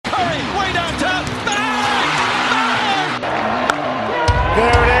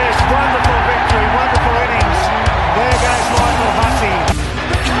There it is. Wonderful victory. Wonderful innings. There goes Michael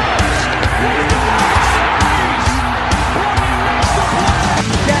Hussey.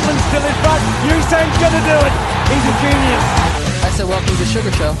 Gatlin's still in front. Usain's going to do it. He's a genius. I said welcome to the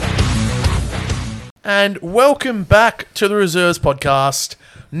Sugar Show. And welcome back to the Reserves podcast.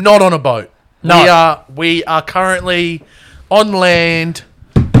 Not on a boat. No. We are currently on land.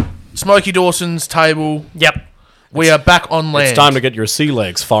 Smokey Dawson's table. Yep. We are back on land. It's time to get your sea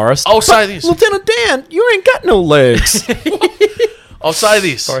legs, Forrest. I'll say this. Lieutenant Dan, you ain't got no legs. I'll say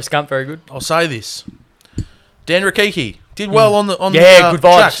this. Forrest Gump, very good. I'll say this. Dan Rikiki did well on the good vibes.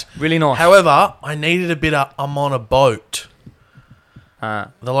 tracks. Really nice. However, I needed a bit of I'm on a boat. Uh,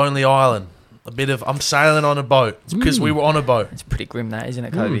 The Lonely Island. A bit of I'm sailing on a boat because we were on a boat. it's pretty grim, that, isn't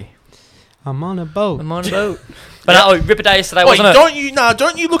it, Kobe? I'm on a boat. I'm on a boat. But Ripper Day yesterday, Wait, wasn't it?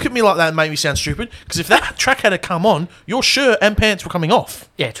 don't you look at me like that and make me sound stupid? Because if that track had to come on, your shirt and pants were coming off.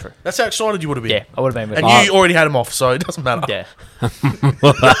 Yeah, true. That's how excited you would have been. Yeah, I would have been with And it. you already had them off, so it doesn't matter. Yeah.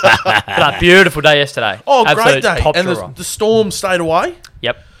 But a beautiful day yesterday. Oh, Absolute great day. top And drawer. the storm stayed away.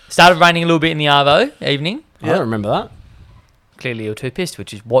 Yep. Started raining a little bit in the Arvo evening. I don't remember that. Clearly you're too pissed,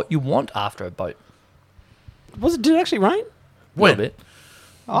 which is what you want after a boat. Did it actually rain? A little bit.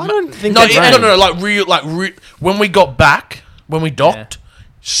 I don't think No, it rained. no, like real, when we got back, when we docked,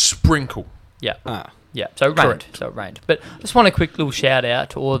 sprinkle. Yeah. Ah. Yeah, so it Correct. rained. But I just want a quick little shout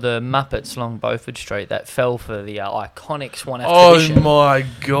out to all the Muppets along Beaufort Street that fell for the iconic Swan F Oh tradition. my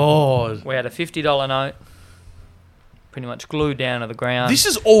god! We had a $50 note, pretty much glued down to the ground. This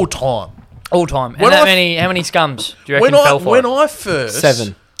is all time. all time. And when how I- many scums do you reckon fell for When it? I first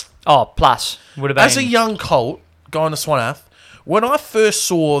 7. Oh, plus would have been as a young colt going to Swanath, when I first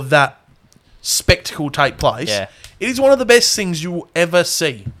saw that spectacle take place, Yeah. it is one of the best things you will ever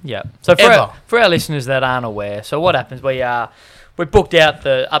see. Yeah. So Ever. for our listeners that aren't aware, so what happens? We booked out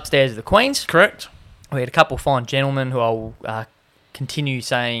the upstairs of the Queen's. Correct? We had a couple of fine gentlemen who I'll continue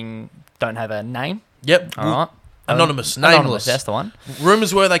saying don't have a name. Yep. All right. Anonymous, Anonymous, nameless. that's the one.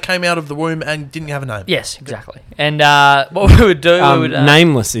 Rumours were they came out of the womb and didn't have a name. Yes, exactly. And what we would do, we would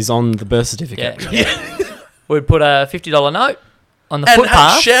Nameless is on the birth certificate. yeah. We'd put a $50 note on the And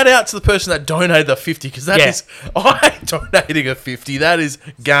footpath. shout out to the person that donated the 50 because that is I ain't donating a 50. That is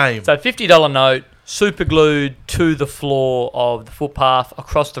game. So $50 note, super glued to the floor of the footpath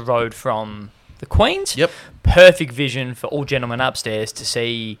across the road from the Queen's. Yep. Perfect vision for all gentlemen upstairs to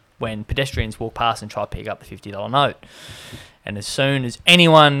see when pedestrians walk past and try to pick up the $50 note. And as soon as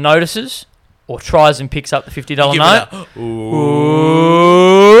anyone notices or tries and picks up the $50 Give it note, a-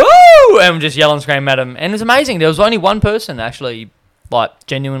 ooh, and we just yell and scream at them. And it was amazing. There was only one person that actually,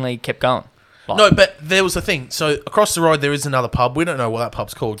 genuinely kept going. No, but there was a thing. So across the road there is another pub. We don't know what that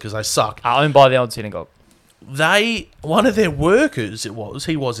pub's called because they suck. Owned by the old synagogue. One of their workers,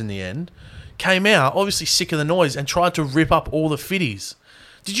 he was in the end, came out, obviously sick of the noise, and tried to rip up all the fitties.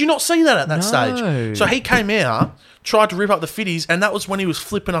 Did you not see that at that No. stage? So he came out, tried to rip up the fitties, and that was when he was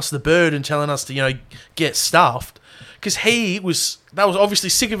flipping us the bird and telling us to, get stuffed. Because that was obviously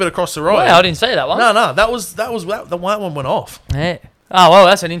sick of it across the road. Wow, I didn't see that one. No, the white one went off. Yeah. Oh, well,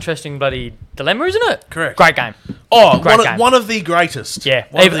 that's an interesting bloody dilemma, isn't it? Correct. Great game. Oh, Great game. one of the greatest. Yeah.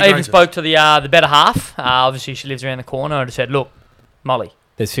 One of Even the greatest. spoke to the better half. Obviously, she lives around the corner. I just said, look, Molly.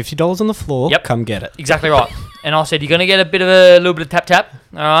 There's $50 on the floor. Yep. Come get it. Exactly right. And I said, you're going to get a little bit of tap-tap.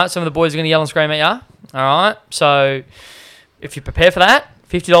 All right. Some of the boys are going to yell and scream at you. All right. So if you prepare for that,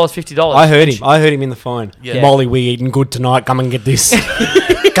 $50. I heard him in the phone. Yeah. Molly, we eating good tonight. Come and get this.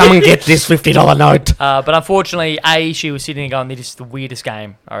 Come and get this $50 note. But unfortunately, she was sitting there going, this is the weirdest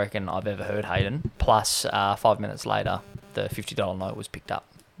game I reckon I've ever heard, Hayden. Plus, 5 minutes later, the $50 note was picked up.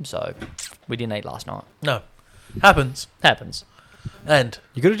 So we didn't eat last night. No. Happens. And,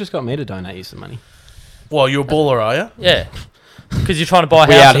 You could have just got me to donate you some money. well, you're a baller, are you? Yeah. Because you're trying to buy a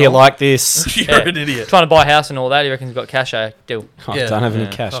We house. out and here all- like this. You're Yeah. an idiot. Trying to buy a house and all that. He reckons he's got cash, deal. I Yeah. don't have any Yeah.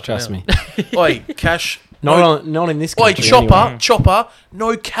 cash, Fucking trust hell. me. Oi, cash. Not in this Oi, country. chopper, chopper,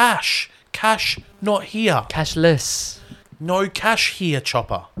 no cash. Cash not here. Cashless. No cash here,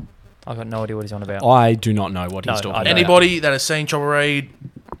 chopper. I've got no idea what he's on about. I do not know what No, he's I talking don't. about. Anybody that has seen Chopper Reed,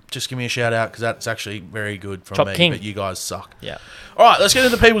 just give me a shout out because that's actually very good from Chop me. King. But you guys suck. Yeah. All right, let's get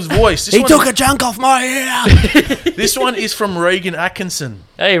into people's voice. This He one, took a chunk off my ear. This one is from Regan Atkinson,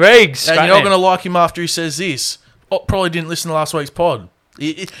 Hey, Riggs. and you're not going to like him after he says this. Oh, probably didn't listen to last week's pod.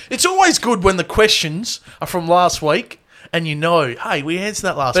 It's always good when the questions are from last week. And hey, we answered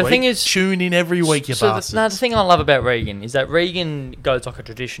that last week. The thing is, tune in every week, you bastards. the thing I love about Regan is that Regan goes like a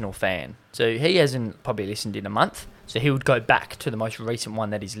traditional fan. So he hasn't probably listened in a month. So he would go back to the most recent one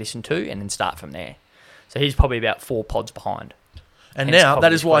that he's listened to and then start from there. So he's probably about 4 pods behind. And Hence now,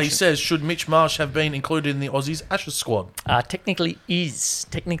 that is Cobble's why he question. says, should Mitch Marsh have been included in the Aussies Ashes squad? Technically is.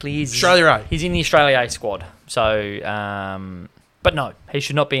 Australia A. He's in the Australia A squad. So, but no, he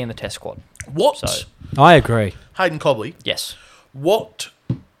should not be in the Test squad. What? So- I agree. Hayden Cobley, Yes. what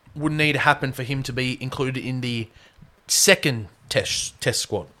would need to happen for him to be included in the second test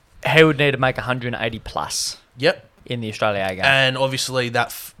squad? He would need to make 180 plus Yep. in the Australia A game. And obviously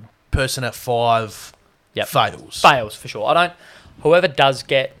that person at 5 Yep. fails. Fails for sure. Whoever does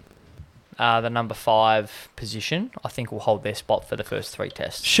get the number 5 position, I think will hold their spot for the first 3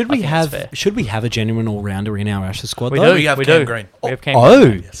 tests. Should I we think that's fair. have a genuine all rounder in our Ashes squad? We though? do. We have we Cam do. Green. We have Cam Oh,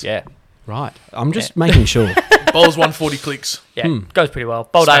 Green. Yeah. right. I'm just making sure. Bowls 140 clicks. Yeah. Goes pretty well.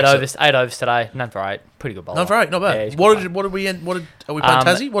 Bowled Stacks 8 overs today. None for 8. Pretty good bowler. Not very, not Yeah, bad. he's What good did player. we end? Are we playing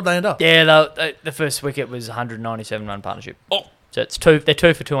Tassie? What did they end up? Yeah, the first wicket was 197 run partnership. Oh. So it's two. They're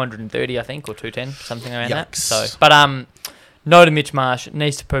 2 for 230, I think, or 210, something around that. Yikes. So, but no to Mitch Marsh.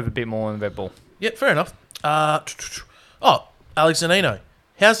 Needs to prove a bit more in the red ball. Yeah, fair enough. Alex Zanino.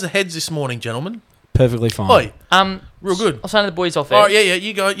 How's the heads this morning, gentlemen? Perfectly fine. Oi, Um, real good. I was saying to the boys off All there. right, yeah,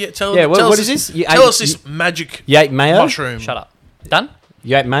 you go. Yeah, tell Yeah, tell what us is this? You Tell ate- us this magic You ate mayo? mushroom. Shut up. Done?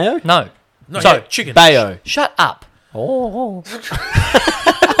 You ate mayo? No. No, So, yeah, chicken. Bayo. Shut up. Oh.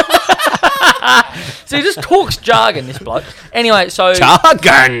 So he just talks jargon, this bloke. Anyway, so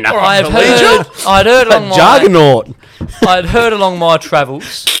Jargon. I'd Collegiate? heard along my Jargonaut. I'd heard along my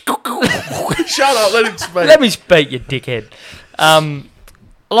travels. Shut up. Let him speak. Let me speak, you dickhead.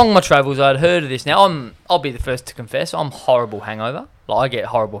 Along my travels, I'd heard of this. Now, I'll be the first to confess, I'm horrible hangover. Like, I get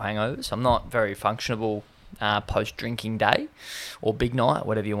horrible hangovers. I'm not very functionable post-drinking day or big night,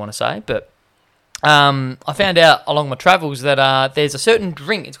 whatever you want to say. But I found out along my travels that there's a certain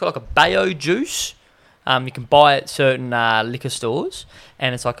drink. It's got like a Bayo juice. You can buy it at certain liquor stores,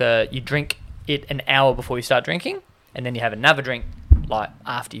 and it's like you drink it an hour before you start drinking, and then you have another drink like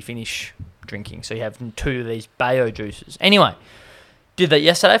after you finish drinking. So you have 2 of these Bayo juices. Anyway, did that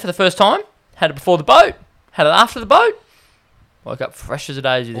yesterday for the first time. Had it before the boat. Had it after the boat. Woke up fresh as a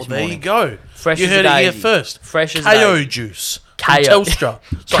daisy this Well, there morning. you go. Fresh You as heard a it here daisy. first. Fresh as a KO daisy. juice. KO. From Telstra.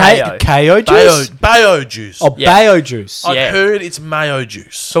 KO. KO juice? Bayo juice. Oh, Yeah. Bayo juice. I've Yeah. heard it's mayo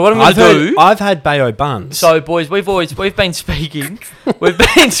juice. So what I'm going to do... I've had Bayo buns. So, boys, we've been speaking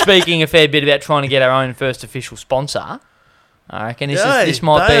a fair bit about trying to get our own first official sponsor. I reckon this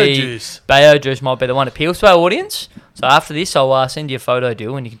might Bayo be juice. Bayo juice might be the one that appeals to our audience. So after this, I'll send you a photo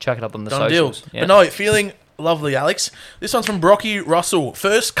deal and you can chuck it up on the Done socials. deals. Yeah. But no, feeling lovely, Alex. This one's from Brocky Russell.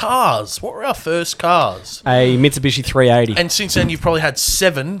 First cars. What were our first cars? a Mitsubishi 380. And since then, you've probably had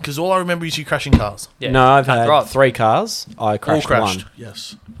 7, because all I remember is you crashing cars. Yeah. No, I've Can't had drive. 3 cars. I crashed, all crashed. one.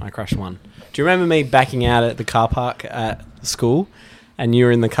 Yes. I crashed one. Do you remember me backing out at the car park at school? And you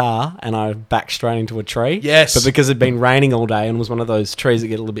were in the car, and I backed straight into a tree. Yes. But because it'd been raining all day, and it was one of those trees that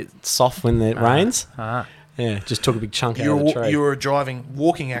get a little bit soft when it rains, Ah. yeah, just took a big chunk out You of the tree. were a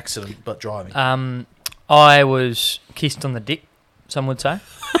walking accident, but driving. I was kissed on the dick, some would say.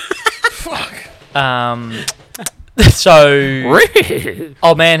 Fuck. So,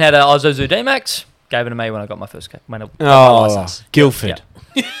 old man had a Isuzu D-Max. Gave it to me when I got my first got my license. Guildford.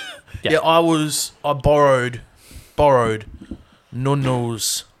 Yeah. Yeah, I borrowed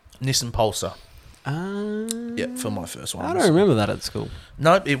Nunno's Nissan Pulsar. Yeah, for my first one. I don't remember that at school.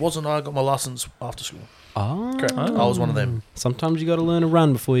 No, it wasn't. I got my license after school. Oh. Correct. I was one of them. Sometimes you got to learn to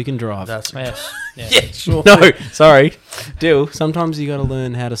run before you can drive. That's Yes. Yeah. yeah, sure. No, sorry. Dill, sometimes you got to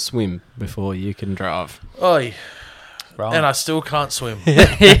learn how to swim before you can drive. Oi, Right. and I still can't swim.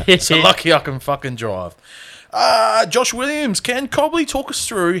 So lucky I can fucking drive. Josh Williams, can Cobley talk us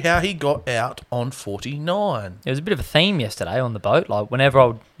through how he got out on 49? There was a bit of a theme yesterday on the boat. Like whenever I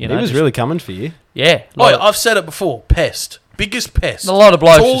would, He was just- really coming for you. yeah. Oh, Like, I've said it before. Pest. Biggest pest. a lot of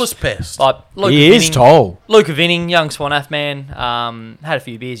blokes. Tallest pest. Like Luke He is tall. Luca Vinning, young Swan man. Had a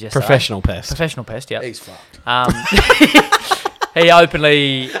few beers yesterday. Professional pest. Professional pest. Yeah. He's fucked. He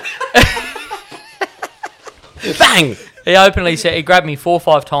openly Bang! He openly said he grabbed me 4 or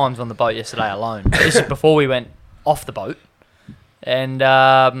 5 times on the boat yesterday alone. This is before we went off the boat. And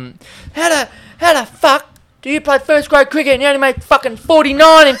how the fuck do you play first grade cricket and you only make fucking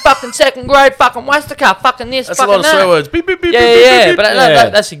 49 in fucking second grade? Fucking Westacott, fucking this, That's a fucking lot of that. swear words. Beep, beep, beep, Yeah, beep, beep, yeah, beep, but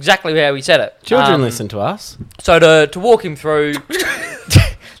beep. that's exactly how he said it. Children listen to us. So to walk him through,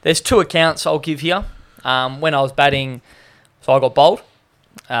 there's 2 accounts I'll give here. When I was batting, so I got bowled.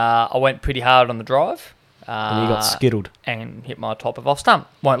 I went pretty hard on the drive. And you got skittled. And hit my top of off stump.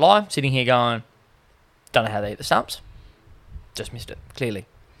 Won't lie, sitting here going, don't know how they hit the stumps. Just missed it, clearly.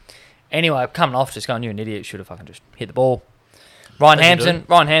 Anyway, coming off, just going, you're an idiot, should have fucking just hit the ball.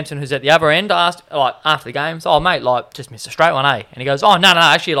 Ryan Hampson, who's at the other end, asked like after the game, "Oh mate, like just missed a straight one, eh?" And he goes, "Oh no,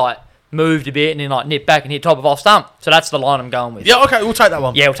 actually like moved a bit and then like nipped back and hit top of off stump." So that's the line I'm going with. Yeah, okay, we'll take that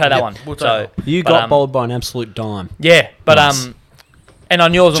one. Yeah, we'll take that one. We'll take that one. You got bowled by an absolute dime. Yeah, but Nice. and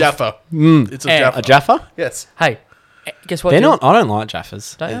on yours, Jaffa. Mm. It's a And- Jaffa. A Jaffa? Yes. hey, guess what? They're you- not. I don't like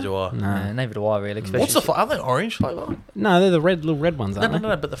Jaffas. Don't Neither you? do I. Nah, neither do I really. What's the are they orange flavour? No, they're the little red ones, No, aren't no, they?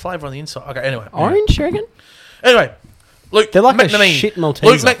 no, but the flavour on the inside. Okay, anyway. Orange, you reckon? Anyway, Luke They're like a McNamee. shit Malteser.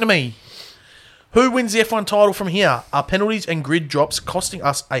 Luke McNamee. Who wins the F1 title from here? Are penalties and grid drops costing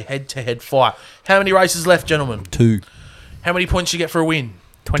us a head-to-head fight? How many races left, gentlemen? 2. How many points you get for a win?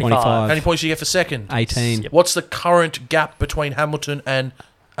 25. How many points you get for second? 18. Yep. What's the current gap between Hamilton and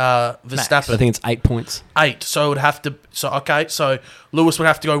Verstappen? I think it's 8 points. 8. So it would have to. So Lewis would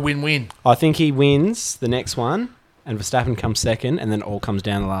have to go win-win. I think he wins the next one, and Verstappen comes second, and then it all comes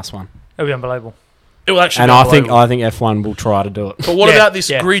down the last one. It'll be unbelievable. It will actually. And be unbelievable. I think F1 will try to do it. But what Yeah, about this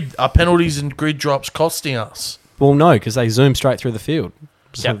yeah. grid? Are penalties and grid drops costing us? Well, no, because they zoom straight through the field.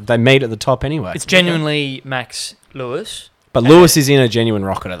 So Yep. they meet at the top anyway. It's genuinely Max Lewis. But Lewis is in a genuine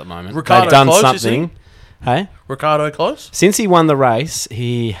rocket at the moment. Ricardo They've done close, is he? something. Hey? Ricardo close? Since he won the race,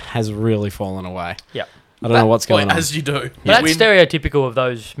 he has really fallen away. Yep. I don't know what's going Well, on. as you do. But that's win. stereotypical of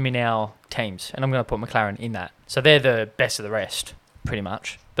those Minnow teams, and I'm going to put McLaren in that. So they're the best of the rest, pretty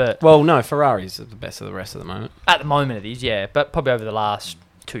much. But Well, no, Ferrari's the best of the rest at the moment. at the moment it is, yeah. But probably over the last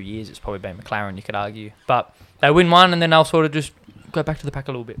 2 years, it's probably been McLaren, you could argue. But they win one, and then they'll sort of just go back to the pack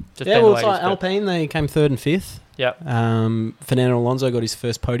a little bit. Just Yeah, bend well, the it's way it like is, but- Alpine, they came 3rd and 5th. Yep. Fernando Alonso got his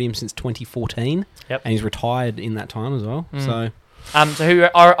first podium since 2014. Yep. And he's retired in that time as well. Mm. So So who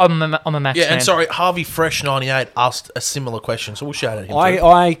are I'm a Max Yeah, fan. and sorry, Harvey Fresh 98 asked a similar question, so we'll shout at him. too.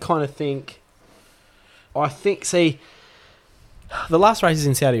 I kind of think... see... The last race is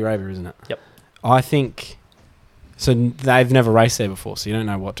in Saudi Arabia, isn't it? Yep. I think... So they've never raced there before, so you don't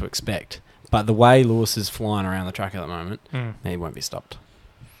know what to expect. But the way Lewis is flying around the track at the moment, Mm. he won't be stopped.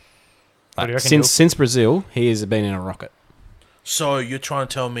 What do you reckon, Since Brazil, he has been in a rocket. So you're trying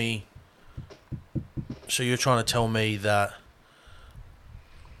to tell me that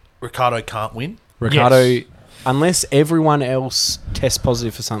Ricardo can't win? Ricardo, Yes. unless everyone else tests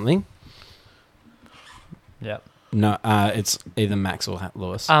positive for something, Yep. no, it's either Max or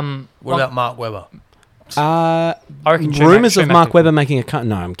Lewis. What about Mark Webber? I reckon Rumors of Schumacher- Mark Webber making a cut.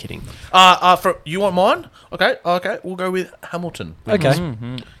 No, I'm kidding. You want mine? Okay, we'll go with Hamilton. Okay.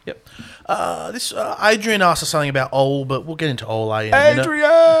 Mm-hmm. Yep. This Adrian asked us something about Ole, but we'll get into Ole in a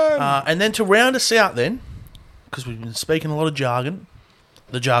minute. And then to round us out then, because we've been speaking a lot of jargon,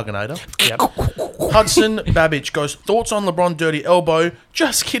 the Jargonator. Yep. Hudson Babbage goes, thoughts on LeBron dirty elbow?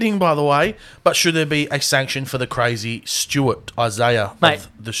 Just kidding, by the way. But should there be a sanction for the crazy Stewart, Isaiah, Mate. of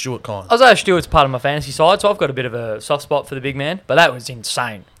the Stewart kind? Isaiah Stewart's part of my fantasy side, so I've got a bit of a soft spot for the big man. But that was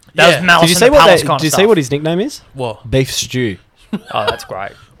insane. That Yeah. was malice Did you in see the what? palace Did kind you of see stuff. what his nickname is? What? Beef stew. Oh, that's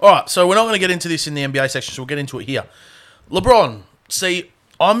great. All right, so we're not going to get into this in the NBA section, so we'll get into it here. LeBron, see,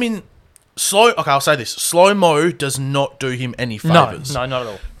 I'm in slow... Okay, I'll say this. Slow-mo does not do him any favours. No, not at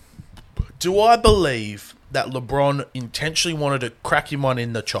all. Do I believe that LeBron intentionally wanted to crack him one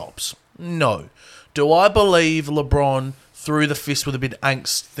in the chops? No. Do I believe LeBron threw the fist with a bit of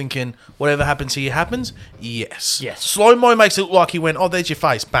angst, thinking whatever happens here happens? Yes. Yes. Slow-mo makes it look like he went, oh, there's your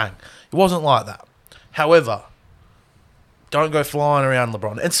face, bang. It wasn't like that. However, don't go flying around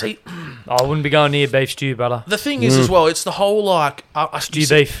LeBron. And see, I wouldn't be going near beef stew, brother. the thing is as well, it's the whole like Stew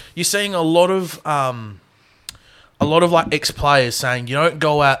beef. You're seeing a lot of like ex-players saying you don't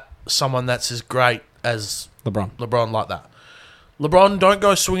go at someone that's as great as LeBron. like that. LeBron, don't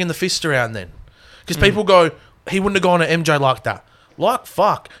go swinging the fist around then. Because people go, he wouldn't have gone at MJ like that. Like,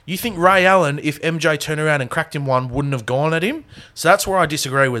 fuck. You think Ray Allen, if MJ turned around and cracked him one, wouldn't have gone at him? So that's where I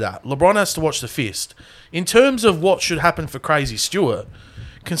disagree with that. LeBron has to watch the fist. In terms of what should happen for Crazy Stewart,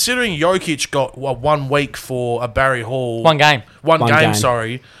 considering Jokic got 1 week for a Barry Hall... One game. One One game, game.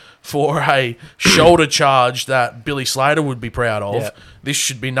 sorry, for a shoulder charge that Billy Slater would be proud of. Yeah. This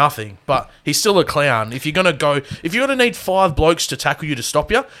should be nothing. But he's still a clown. If you're gonna need 5 blokes to tackle you to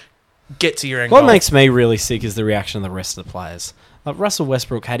stop you, get to your end What goal. makes me really sick is the reaction of the rest of the players. Like Russell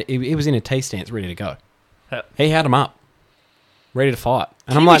Westbrook he was in a T stance, ready to go. Yeah. He had him up, ready to fight.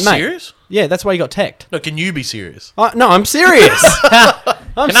 And Can I'm you like, be mate, serious? yeah, that's why he got teched. No, can you be serious? No, I'm serious.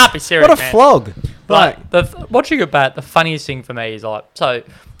 Cannot be serious, What a man. flog! Like, watching it back, the funniest thing for me is like, so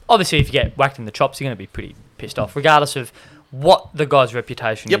obviously if you get whacked in the chops, you're going to be pretty pissed off, regardless of what the guy's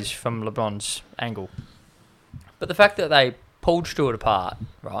reputation Yep. is from LeBron's angle. But the fact that they pulled Stewart apart,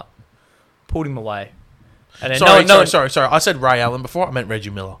 right, pulled him away, And then Sorry. I said Ray Allen before. I meant Reggie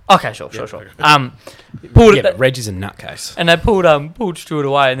Miller. Okay, sure. Yeah, Pulled but Reggie's a nutcase. and they pulled Stewart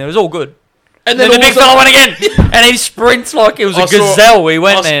away, and it was all good. And Then the big fella went again, and he sprints like it was a gazelle. He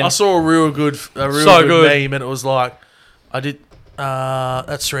went, man. I saw a real good meme, and it was like,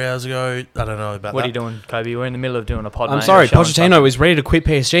 that's 3 hours ago. I don't know about What that. are you doing, Kobe? We're in the middle of doing a pod. I'm mate. sorry, Showing Pochettino is ready to quit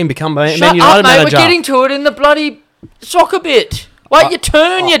PSG and become Man Shut United up, mate. manager. We're getting to it in the bloody soccer bit. Wait your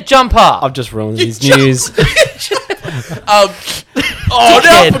turn, you jumper. I've just ruined his news. Now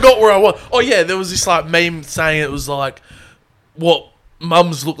I forgot where I was. Oh yeah, there was this like meme saying it was like what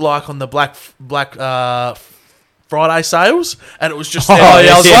mums look like on the Black Friday sales, and it was just them. Oh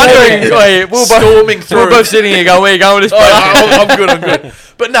yeah, I was wondering. Wait, storming through. We're both sitting here going, "Where are you going with this?" I'm good.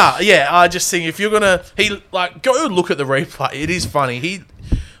 But nah, yeah, I just think if you're gonna, go look at the replay. It is funny.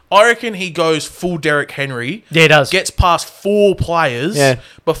 I reckon he goes full Derrick Henry. Yeah, he does. Gets past 4 players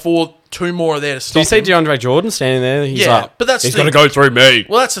before 2 more are there to stop. Do you see him. DeAndre Jordan standing there? He's like, but that's he's the got to thing. go through me.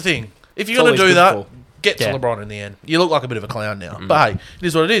 Well, that's the thing. If you're going It's to do always that, good get to Yeah. LeBron in the end. You look like a bit of a clown now. But hey, it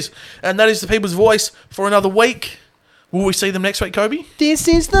is what it is. And that is the people's voice for another week. Will we see them next week, Kobe? This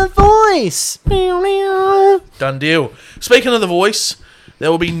is the voice. Done deal. Speaking of the voice, there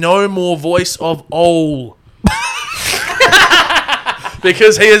will be no more voice of Ole.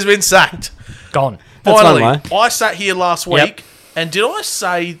 Because he has been sacked. Gone. That's Finally, fun, I sat here last week, Yep. and did I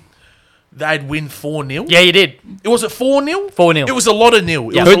say they'd win 4-0? Yeah, you did. It was at 4-0? 4-0. It was a lot of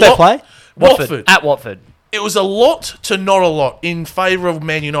nil. Yeah. It was Who'd a they lot- play? Watford. At Watford. It was a lot to not a lot in favour of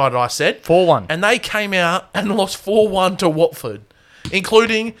Man United, I said. 4-1. And they came out and lost 4-1 to Watford,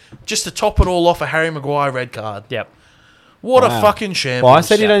 including, just to top it all off, a Harry Maguire red card. Yep. What Wow. a fucking shambles. Well, I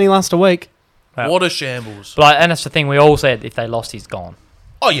said he'd only last a week. What a shambles. But and that's the thing. We all said if they lost, he's gone.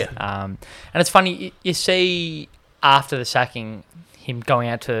 Oh, yeah. And it's funny, you see after the sacking, him going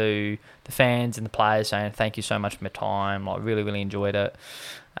out to the fans and the players saying, "Thank you so much for my time. Like, really, really enjoyed it."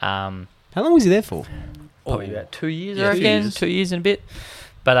 How long was he there for? Probably about 2 years, Yeah, I 2 reckon. years. 2 years and a bit.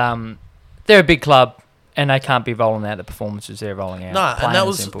 But they're a big club, and they can't be rolling out the performances they're rolling out. No, plain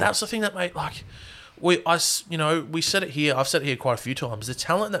and simple. that's the thing that made, like, we said it here, I've said it here quite a few times, the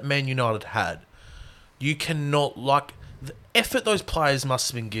talent that Man United had, you cannot, like, the effort those players must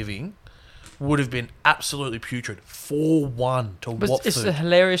have been giving would have been absolutely putrid. 4-1 to But Watford. it's the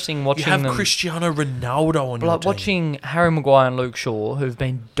hilarious thing You watching have them. Cristiano Ronaldo on your Like team. watching Harry Maguire and Luke Shaw, who've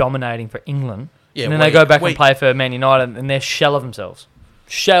been dominating for England, Yeah, and then they go back and play for Man United, and they're shell of themselves.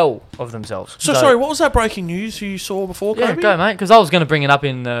 So sorry, what was that breaking news you saw before, Yeah, Kobe? go, mate, because I was going to bring it up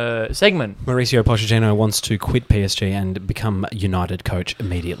in the segment. Mauricio Pochettino wants to quit PSG and become United coach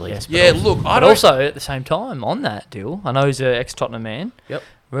immediately. Yes, but Yeah, look, I But don't... also, at the same time, on that deal, I know he's an ex-Tottenham man. Yep.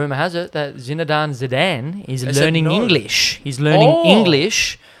 Rumour has it that Zinedine Zidane is They said learning no. English. He's learning Oh.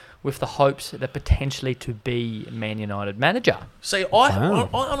 English with the hopes that potentially to be Man United manager. See, Wow.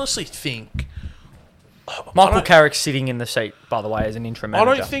 I honestly think... Michael don't- Carrick's sitting in the seat, by the way, as an interim manager.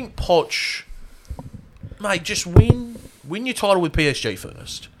 I don't think Poch... Mate, just win your title with PSG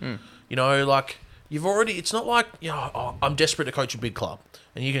first. You know, like, you've already... It's not like, I'm desperate to coach a big club,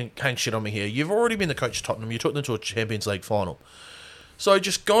 and you can hang shit on me here. You've already been the coach of Tottenham. You took them to a Champions League final. So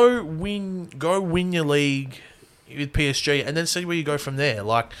just go win your league with PSG, and then see where you go from there.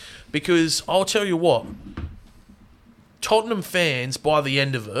 Like, because I'll tell you what, Tottenham fans, by the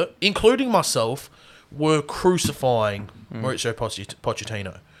end of it, including myself, were crucifying Mauricio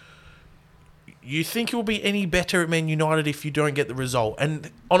Pochettino. You think it will be any better at Man United if you don't get the result?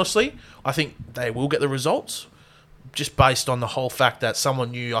 And honestly, I think they will get the results, just based on the whole fact that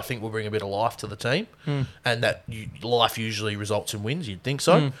someone new, I think, will bring a bit of life to the team, and that life usually results in wins. You'd think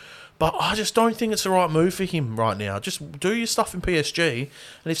so. But I just don't think it's the right move for him right now. Just do your stuff in PSG,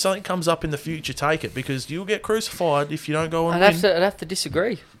 and if something comes up in the future, take it, because you'll get crucified if you don't go and win. I'd have to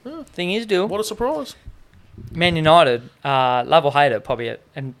disagree. Thing is, Dill, What a surprise. Man United, love or hate it, probably,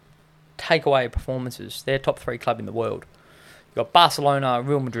 and take away performances. They're top 3 club in the world. You've got Barcelona,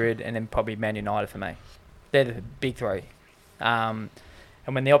 Real Madrid, and then probably Man United for me. They're the big 3. And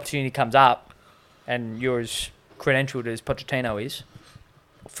when the opportunity comes up, and you're as credentialed as Pochettino is,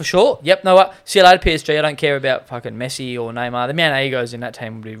 for sure. Yep, no what? See you later, PSG. I don't care about fucking Messi or Neymar. The amount of egos in that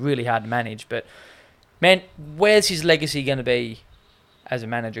team would be really hard to manage. But, man, where's his legacy going to be as a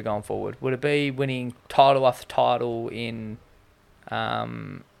manager going forward? Would it be winning title after title in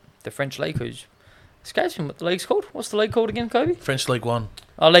the French league? Who's escapes him what the league's called? What's the league called again, Kobe? French League One.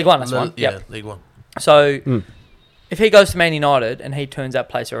 Oh, League One, that's one. Yeah, Yep. League One. So, if he goes to Man United and he turns that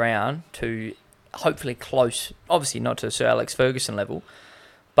place around to hopefully close, obviously not to Sir Alex Ferguson level,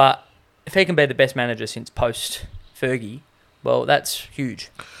 but if he can be the best manager since post-Fergie, well, that's huge.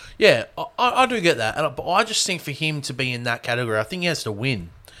 Yeah, I do get that. But I just think for him to be in that category, I think he has to win.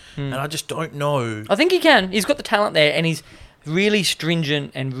 And I just don't know. I think he can. He's got the talent there, and he's really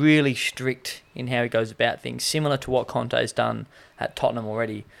stringent and really strict in how he goes about things, similar to what Conte's done at Tottenham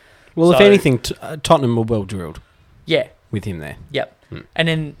already. Well, if So- anything, Tottenham were well drilled Yeah, with him there. yep. And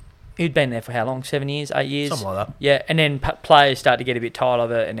then he'd been there for how long? 7 years, 8 years? Something like that. Yeah, and then players start to get a bit tired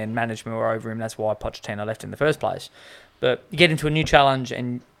of it, and then management were over him. That's why Pochettino left in the first place. But you get into a new challenge,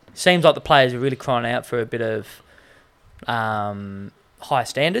 and it seems like the players are really crying out for a bit of higher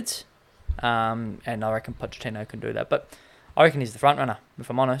standards. And I reckon Pochettino can do that. But I reckon he's the front runner, if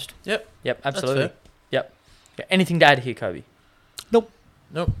I'm honest. Yep. Yep, That's absolutely. fair. Yep. Yeah, anything to add here, Kobe? Nope.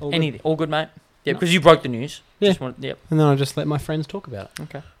 Anything? All good, mate? Yeah, because you broke the news. Yeah. Yep. And then I just let my friends talk about it.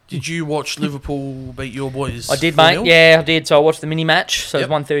 Okay. Did you watch Liverpool beat your boys? I did, 4-0? mate. Yeah, I did. So I watched the mini match. So Yep.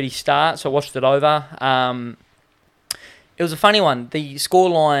 it was 1:30 start. So I watched it over. It was a funny one. The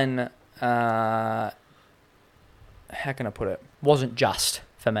scoreline, how can I put it, wasn't just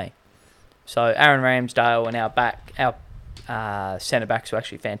for me. So Aaron Ramsdale and our centre backs were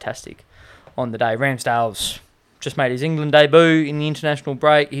actually fantastic on the day. Ramsdale's just made his England debut in the international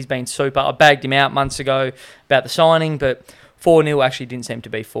break. He's been super. I bagged him out months ago about the signing, but 4-0 actually didn't seem to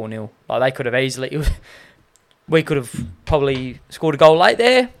be 4-0. Like they could have easily, we could have probably scored a goal late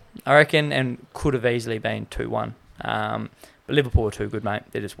there, I reckon, and could have easily been 2-1. But Liverpool are too good, mate.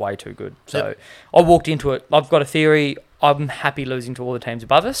 They're just way too good. So Yep. I walked into it. I've got a theory. I'm happy losing to all the teams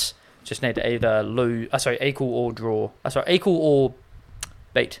above us. Just need to either equal or draw. Equal or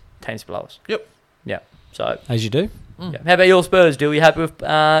beat teams below us. Yep. Yeah. So, As you do. yeah. How about your Spurs? Are you happy with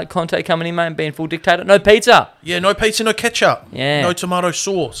Conte coming in, mate, and being full dictator? No pizza. Yeah, no pizza, no ketchup. Yeah. No tomato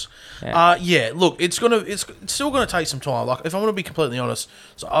sauce. Yeah. Look, it's still gonna take some time. Like, if I'm gonna be completely honest,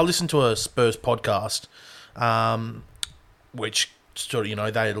 so I listened to a Spurs podcast, which sort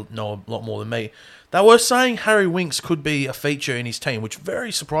of, they know a lot more than me. They were saying Harry Winks could be a feature in his team, which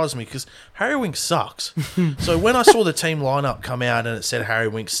very surprised me because Harry Winks sucks. So when I saw the team lineup come out and it said Harry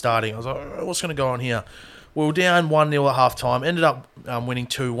Winks starting, I was like, oh, what's going to go on here? We were down 1-0 at half time, ended up winning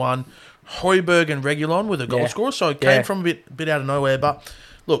 2-1. Højbjerg and Reguilon were the goal scorers, so it came from a bit out of nowhere. But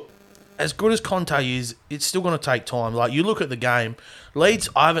look, as good as Conte is, it's still going to take time. Like, you look at the game, Leeds,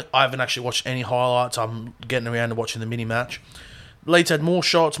 I haven't actually watched any highlights. I'm getting around to watching the mini match. Leeds had more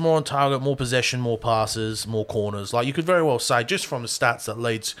shots, more on target, more possession, more passes, more corners. Like, you could very well say, just from the stats, that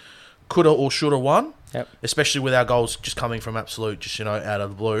Leeds could have or should have won. Yep. Especially with our goals just coming from absolute, just, out of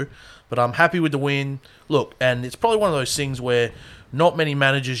the blue. But I'm happy with the win. Look, and it's probably one of those things where not many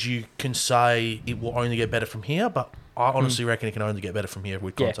managers you can say it will only get better from here, but I honestly reckon it can only get better from here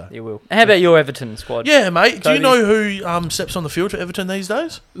with Conte. Yeah, it will. How about your Everton squad? Yeah, mate. Do Cody? you know who steps on the field for Everton these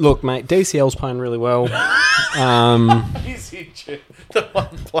days? Look, mate, DCL's playing really well. He's injured. The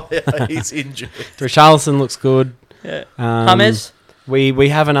one player, he's injured. Richarlison looks good. Yeah. James? We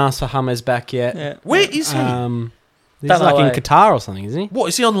haven't asked for James back yet. Yeah. Where is he? He's Don't like know, in Qatar or something, isn't he? What,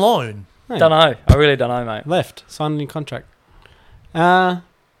 is he on loan? Hey, Don't know. I really don't know, mate. Left. Signed a new contract. I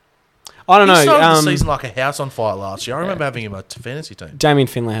don't He know. started the season like a house on fire last year. I remember having him a fantasy team. Damien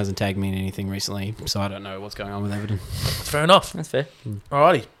Finlay hasn't tagged me in anything recently, so I don't know what's going on with Everton. That's fair enough. That's fair.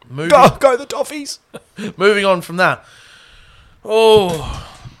 Alrighty. Moving Go the Toffees! Moving on from that.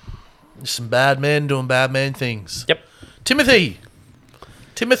 Oh, there's some bad men doing bad man things. Yep. Timothy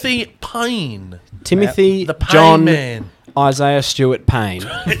Paine. Timothy The Paine John man. Isaiah Stewart Paine.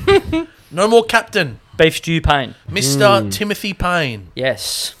 No more captain. Beef stew Paine. Mr. Timothy Paine.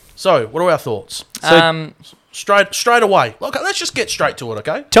 Yes. So, what are our thoughts? So- Straight away. Look, let's just get straight to it,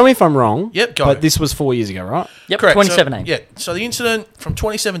 okay? Tell me if I'm wrong. Yep, go. But this was 4 years ago, right? Yep. Correct. 2017. So, yeah. So the incident from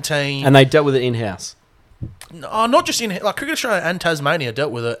 2017. And they dealt with it in-house. Not just in like Cricket Australia and Tasmania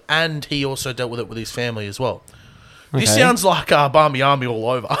dealt with it, and he also dealt with it with his family as well. This Okay. sounds like Barmy Army all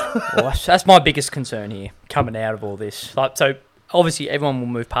over. Well, that's my biggest concern here, coming out of all this. So obviously everyone will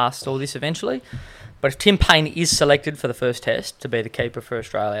move past all this eventually, but if Tim Paine is selected for the first test to be the keeper for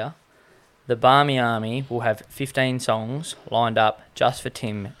Australia, the Barmy Army will have 15 songs lined up just for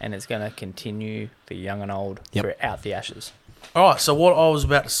Tim, and it's going to continue for young and old throughout the Ashes. All right. So what I was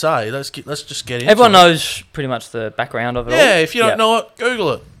about to say, let's just get into Everyone it. knows pretty much the background of it all. Yeah. If you don't know it,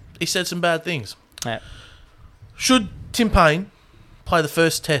 Google it. He said some bad things. Yeah. Should Tim Paine play the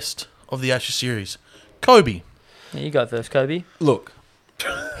first test of the Ashes series? Kobe. Yeah, you go first, Kobe. Look,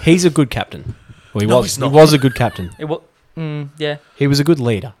 he's a good captain. Well, No, he's he's not. He was a good captain. Yeah. He was a good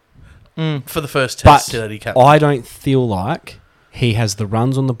leader. For the first But test that he captained. I don't feel like he has the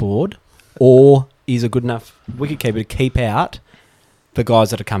runs on the board or is a good enough wicketkeeper to keep out the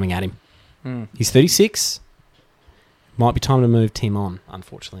guys that are coming at him. He's 36. Might be time to move Tim on,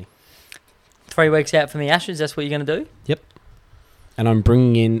 unfortunately. 3 weeks out from the Ashes, that's what you're going to do? Yep. And I'm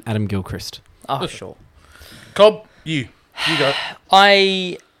bringing in Adam Gilchrist. Oh, sure. Cobb, you go.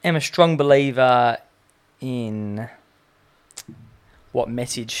 I am a strong believer in what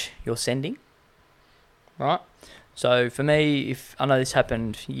message you're sending, right? So for me, if I know this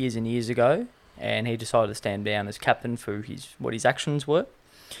happened years and years ago, and he decided to stand down as captain for what his actions were,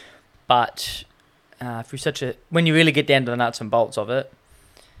 but when you really get down to the nuts and bolts of it,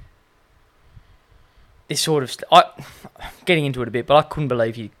 this sort of getting into it a bit, but I couldn't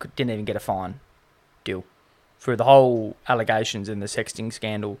believe he didn't even get a fine deal for the whole allegations in the sexting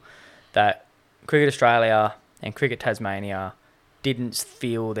scandal that Cricket Australia and Cricket Tasmania didn't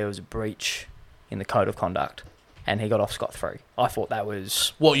feel there was a breach in the code of conduct, and he got off scot-free. I thought that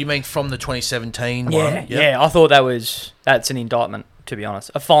was... What, you mean from the 2017 one? Yeah, I thought that's an indictment, to be honest.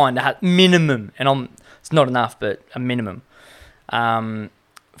 A fine, minimum, and it's not enough, but a minimum.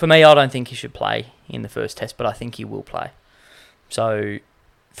 For me, I don't think he should play in the first test, but I think he will play. So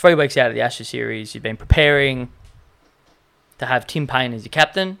 3 weeks out of the Ashes series, you've been preparing to have Tim Paine as your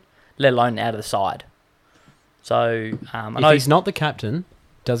captain, let alone out of the side. So if he's not the captain,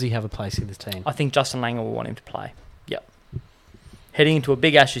 does he have a place in this team? I think Justin Langer will want him to play. Yep. Heading into a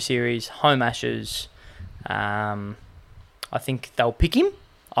big Ashes series, home Ashes, I think they'll pick him.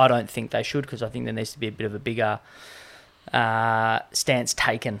 I don't think they should, because I think there needs to be a bit of a bigger stance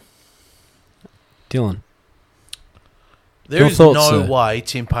taken. Dylan. There is thoughts, no sir? way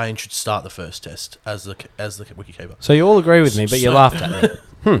Tim Paine should start the first test as the wicketkeeper. So you all agree with me, but you laughed at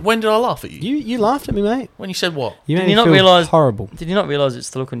me. When did I laugh at you? You laughed at me, mate. When you said what? You Did made you me not feel realise- horrible Did you not realise it's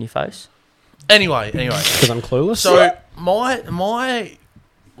the look on your face? Anyway. because I'm clueless. So my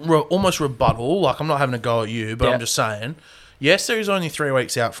almost rebuttal, like I'm not having a go at you, but Yeah. I'm just saying, yes, there is only 3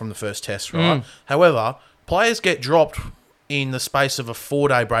 weeks out from the first test, right? However, players get dropped in the space of a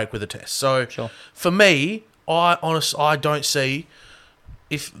 4-day break with a test. So Sure. for me, I don't see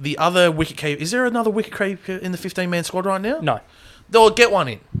if the other wicketkeeper... Is there another wicketkeeper in the 15-man squad right now? No. They'll get one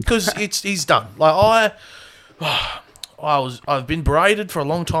in because he's done. Like I've been berated for a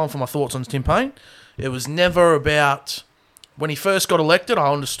long time for my thoughts on Tim Paine. It was never about when he first got elected.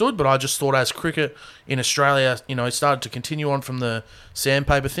 I understood, but I just thought as cricket in Australia, started to continue on from the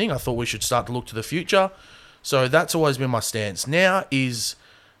sandpaper thing. I thought we should start to look to the future. So that's always been my stance. Now is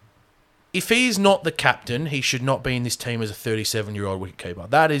if he's not the captain, he should not be in this team as a 37-year-old wicketkeeper.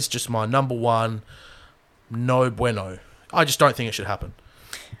 That is just my number one no bueno. I just don't think it should happen.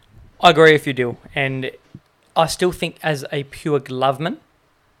 I agree with you, Dill. And I still think as a pure gloveman,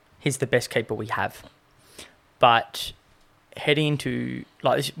 he's the best keeper we have. But heading into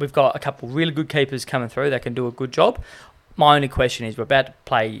like this, we've got a couple really good keepers coming through that can do a good job. My only question is we're about to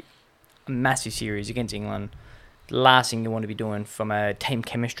play a massive series against England. The last thing you want to be doing from a team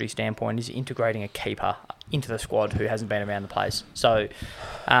chemistry standpoint is integrating a keeper into the squad who hasn't been around the place. So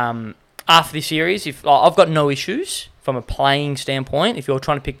after this series, if I've got no issues from a playing standpoint, if you're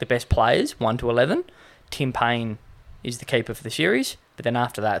trying to pick the best players, 1 to 11, Tim Paine is the keeper for the series. But then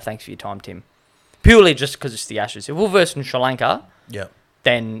after that, thanks for your time, Tim. Purely just because it's the Ashes. If we're versus Sri Lanka,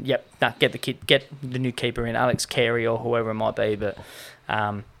 then get the new keeper in, Alex Carey or whoever it might be. But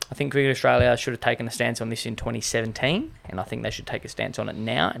I think Cricket Australia should have taken a stance on this in 2017, and I think they should take a stance on it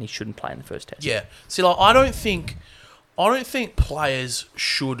now, and he shouldn't play in the first test. Yeah. See, like I don't think players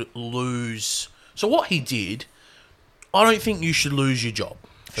should lose. So what he did, I don't think you should lose your job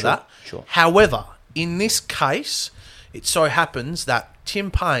for that. Sure. However, in this case, it so happens that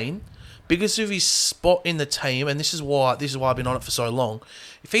Tim Paine, because of his spot in the team, and this is why I've been on it for so long,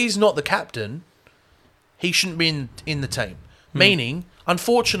 if he's not the captain, he shouldn't be in the team. Meaning,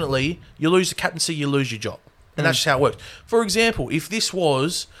 unfortunately, you lose the captaincy, you lose your job. And that's just how it works. For example, if this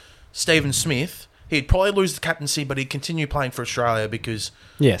was Stephen Smith, he'd probably lose the captaincy, but he'd continue playing for Australia because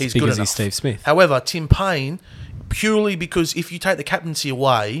he's good enough. He's Steve Smith. However, Tim Paine, purely because if you take the captaincy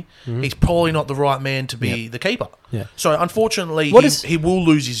away, he's probably not the right man to be the keeper. Yeah. So unfortunately, he will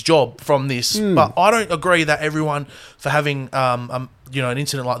lose his job from this. But I don't agree that everyone for having an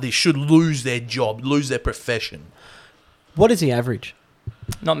incident like this should lose their job, lose their profession. What is he average?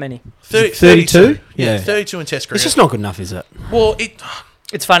 Not many. 32? Yeah, Yeah. 32 in Test cricket. It's just not good enough, is it? Well,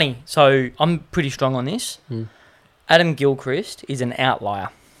 It's funny. So I'm pretty strong on this. Adam Gilchrist is an outlier.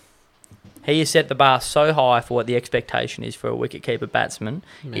 He has set the bar so high for what the expectation is for a wicketkeeper batsman.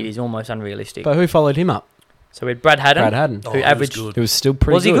 It is almost unrealistic. But who followed him up? So we had Brad Haddon. Who he averaged. was good. It was still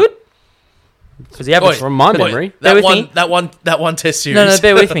pretty Was good. he good? Because he averaged. From my memory. Bear with me. that one Test series. No,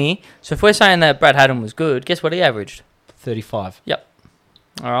 bear with me. So if we're saying that Brad Haddon was good, guess what he averaged? 35. Yep.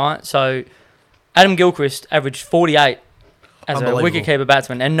 All right. So Adam Gilchrist averaged 48 as a Unbelievable. wicketkeeper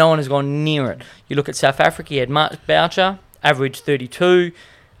batsman, and no one has gone near it. You look at South Africa, he had Mark Boucher, average 32.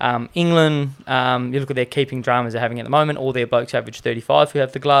 England, you look at their keeping dramas they're having at the moment. All their blokes average 35 who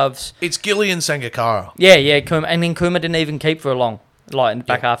have the gloves. It's Gillian Sangakkara. Yeah, Kuma, and then Kuma didn't even keep for a long, like in the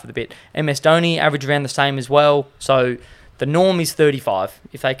back half of the bit. MS Dhoni average around the same as well. So the norm is 35.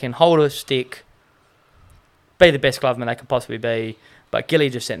 If they can hold a stick, be the best gloveman they can possibly be. But Gilly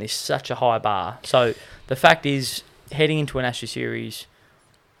just set this such a high bar. So the fact is, heading into an Ashes series,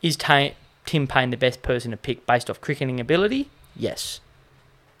 is Tim Paine the best person to pick based off cricketing ability? Yes.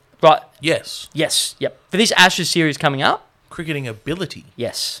 Right. Yes. Yes. Yep. For this Ashes series coming up? Cricketing ability.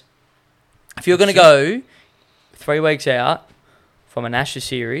 Yes. If you're going to go 3 weeks out from an Ashes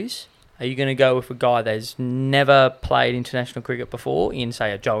series, are you going to go with a guy that's never played international cricket before in,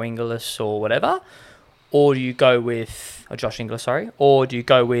 say, a Joe Inglis or whatever? Or do you go with... Or Josh Inglis, sorry. Or do you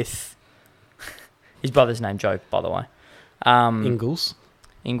go with... His brother's name, Joe, by the way. Ingles.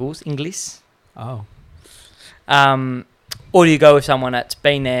 Inglis. Oh. Or do you go with someone that's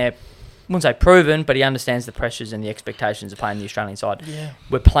been there, I wouldn't say proven, but he understands the pressures and the expectations of playing the Australian side. Yeah.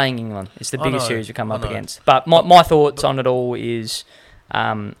 We're playing England. It's the I biggest know, series we come I up know. against. But my thoughts on it all is,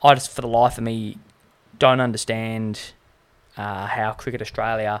 I just, for the life of me, don't understand how Cricket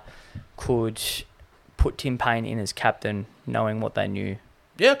Australia could put Tim Paine in as captain, knowing what they knew.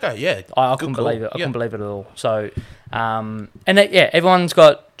 Yeah, okay, yeah. I Good couldn't call. believe it. I Yeah. couldn't believe it at all. So, everyone's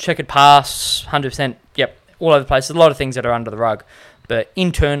got checkered past, 100%. Yep, all over the place. There's a lot of things that are under the rug, but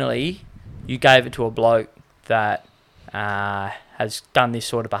internally, you gave it to a bloke that has done this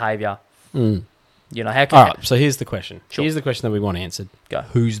sort of behaviour. Mm. You know, how can All right, so here's the question. Sure. Here's the question that we want answered. Go.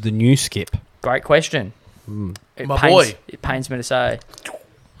 Who's the new skip? Great question. Mm. My boy. It pains me to say.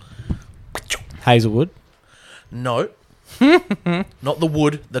 Hazelwood. No. Not the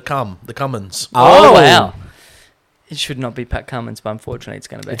wood, the Cummins. Oh, wow. It should not be Pat Cummins, but unfortunately it's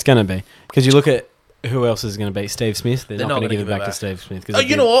going to be. It's going to be. Because you look at who else is going to beat Steve Smith. They're not going to gonna give it back to Steve Smith. 'cause Oh,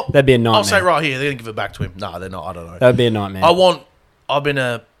 you know what? That'd be a nightmare. I'll say it right here, they're going to give it back to him. No, they're not. I don't know. That'd be a nightmare. I've been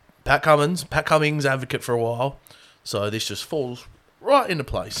a Pat Cummings advocate for a while, so this just falls right into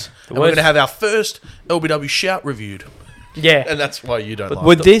place. And we're worst- going to have our first LBW shout reviewed, Yeah. and that's why you don't like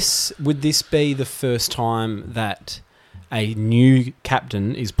Would it. this be the first time that a new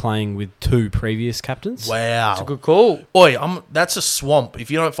captain is playing with two previous captains? Wow. It's a good call. Oi, that's a swamp.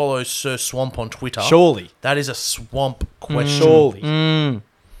 If you don't follow Sir Swamp on Twitter, Surely. that is a swamp question. Surely.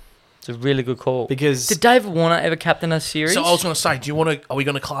 It's a really good call. Because Did David Warner ever captain a series? So I was going to say, are we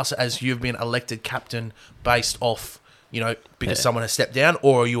going to class it as you've been elected captain based off, because someone has stepped down,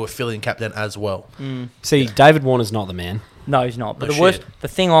 or are you a fill-in captain as well? see, David Warner's not the man. No, he's not. But No the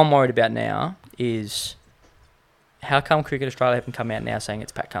shit. thing I'm worried about now is how come Cricket Australia haven't come out now saying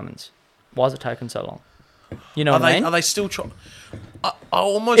it's Pat Cummins? Why has it taken so long? You know what I mean? Are they still trying? I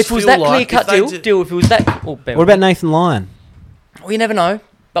almost If it was feel that like clear cut if they deal, if it was that... Oh, What about Nathan Lyon? Well, you never know.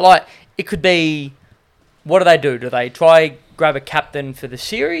 But, it could be... What do? Do they try grab a captain for the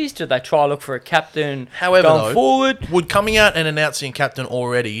series? Do they try look for a captain However, going though, forward? would coming out and announcing captain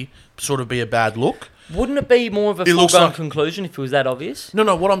already sort of be a bad look? Wouldn't it be more of a It looks foregone like- conclusion if it was that obvious?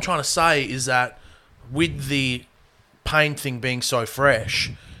 No, what I'm trying to say is that with the Paine thing being so fresh,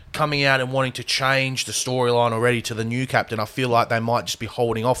 coming out and wanting to change the storyline already to the new captain, I feel like they might just be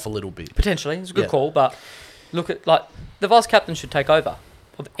holding off a little bit. Potentially. It's a good Yeah. call, but look at, the vice captain should take over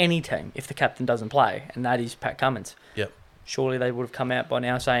of any team if the captain doesn't play, and that is Pat Cummins. Yep. Surely they would have come out by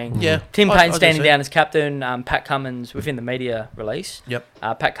now saying, Yeah. Tim I Paine do standing see. down as captain, Pat Cummins within the media release. Yep.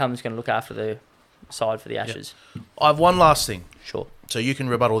 Pat Cummins going to look after the side for the Ashes. I have one last thing. Sure. So you can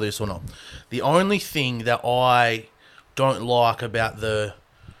rebuttal this or not. The only thing that I don't like about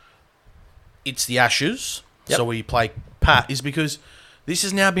it's the Ashes, Yep. so we play Pat, is because this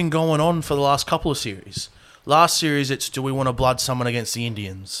has now been going on for the last couple of series. Last series, it's do we want to blood someone against the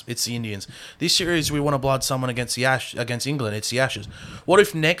Indians? It's the Indians. This series, we want to blood someone against against England. It's the Ashes. What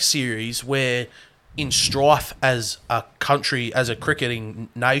if next series we're in strife as a country, as a cricketing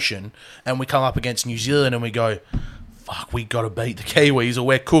nation, and we come up against New Zealand and we go, fuck, we got to beat the Kiwis or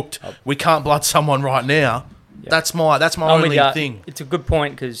we're cooked. We can't blood someone right now. Yep. That's my I'm with only ya. thing. It's a good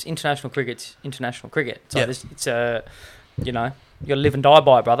point because international cricket's international cricket. So Yep. it's a, you got to live and die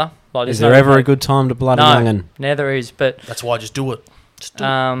by it, brother. Is there ever a good time to blood a No, young'un? neither is. But That's why I just do it. Just do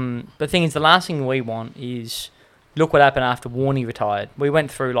it. but the thing is, the last thing we want is look what happened after Warney retired. We went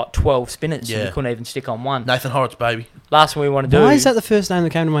through 12 spinners and Yeah. we couldn't even stick on one. Nathan Horrocks, baby. Last thing we want to do. Why is that the first name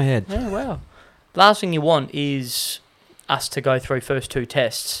that came to my head? Yeah, wow. Last thing you want is us to go through first two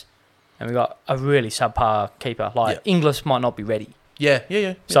tests and we got a really subpar keeper. Yeah. Inglis might not be ready. Yeah.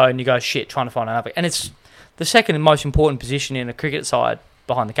 So, and you go, shit, trying to find another. And it's the second most important position in a cricket side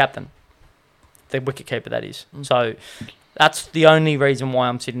behind the captain. The wicketkeeper, that is. So that's the only reason why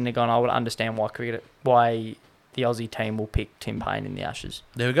I'm sitting there going, I would understand why the Aussie team will pick Tim Paine in the Ashes.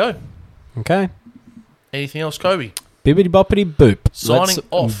 There we go. Okay. Anything else, Kobe? Bibbidi boppity boop. Signing Let's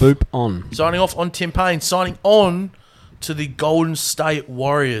off. Boop on. Signing off on Tim Paine. Signing on to the Golden State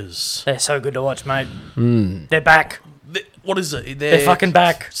Warriors. They're so good to watch, mate. Mm. They're back. What is it? They're fucking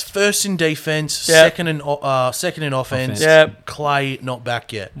back. It's first in defense, Yep. second in offense. Yep. Clay not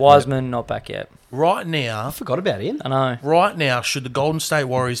back yet. Wiseman not back yet. Right now, I forgot about him. I know. right now, should the Golden State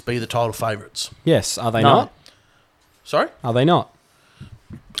Warriors be the title favourites? Yes. Are they No. not? Sorry? Are they not?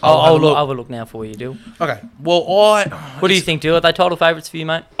 I'll have a look. I'll look now for you, Dill. Okay. Well, What do you think, Dill? Are they title favourites for you,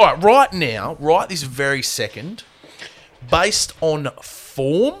 mate? All right, right now, right this very second, based on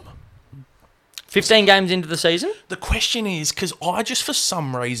form, 15 games into the season? the question is, because I just, for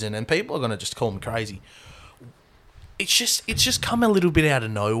some reason, and people are going to just call me crazy, it's just come a little bit out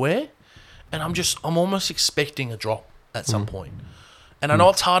of nowhere, and I'm almost expecting a drop at some point. And I know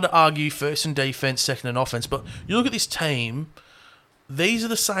it's hard to argue first in defense, second in offense, but you look at this team, these are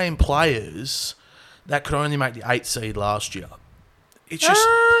the same players that could only make the 8th seed last year. It's just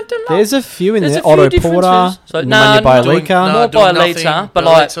I don't know. There's a few in There's there. a few Otto differences. Porter, So, Nemanja Bjelica. More doing Bjelica, nothing. but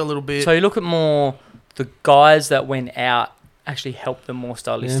like- Bjelica a little bit. So you look at more the guys that went out actually helped them more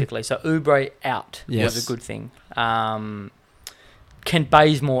stylistically. So Oubre out Yes. was a good thing. Kent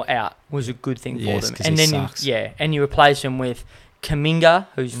Bazemore out was a good thing for Yes, them. 'cause And he then sucks. and you replace him with Kaminga,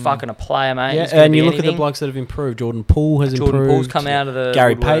 who's fucking a player, mate. Yeah, He's gonna and be you look at the anything. blokes that have improved. Jordan Poole has Jordan improved. Poole's come out of the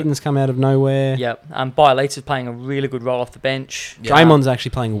Gary woodwork. Payton's come out of nowhere. Yep. Bjelica's playing a really good role off the bench. Yeah. Draymond's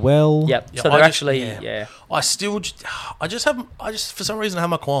actually playing well. Yep. Yeah, So they're I just- actually yeah. I just for some reason have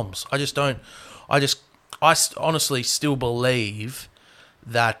my qualms. I honestly still believe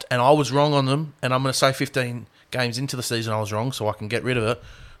that, and I was wrong on them, and I'm going to say 15 games into the season I was wrong, so I can get rid of it.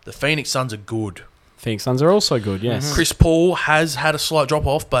 The Phoenix Suns are good. Phoenix Suns are also good, yes. Chris Paul has had a slight drop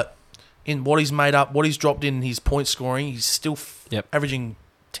off, but in what he's made up, what he's dropped in his point scoring, he's still Yep. averaging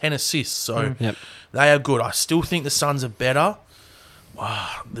 10 assists. So Yep. they are good. I still think the Suns are better.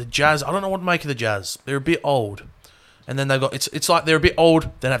 The Jazz, I don't know what to make of the Jazz. They're a bit old. And then they've got, it's like they're a bit old,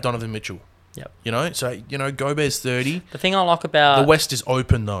 then have Donovan Mitchell. Yep. You know, so, Gobert's 30. The thing I like about The West is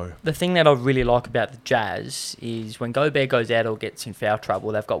open, though. the thing that I really like about the Jazz is when Gobert goes out or gets in foul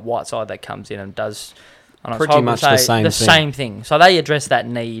trouble, they've got Whiteside that comes in and does it's Pretty horrible to much the say, same thing. thing. So they address that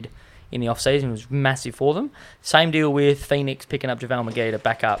need in the off-season. It was massive for them. Same deal with Phoenix picking up JaVale McGee to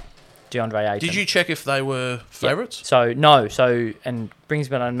back up DeAndre Ayton. Did you check if they were favourites? So, no. So, and brings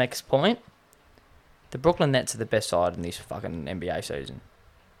me to the next point. The Brooklyn Nets are the best side in this fucking NBA season.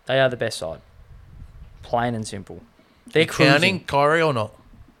 They are the best side. Plain and simple. They're Counting cruising. Kyrie or not?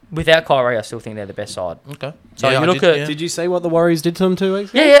 Without Kyrie, I still think they're the best side. Okay. So you look at- Did you see what the Warriors did to them 2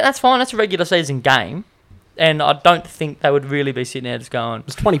 weeks ago? Yeah, that's fine. That's a regular season game. And I don't think they would really be sitting there just going, It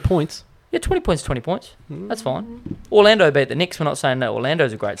was 20 points. yeah, 20 points, 20 points. That's fine. Orlando beat the Knicks. We're not saying that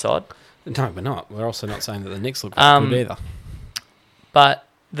Orlando's a great side. No, we're not. We're also not saying that the Knicks look Um, good either. But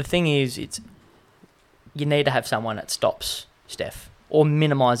the thing is, you need to have someone that stops Steph or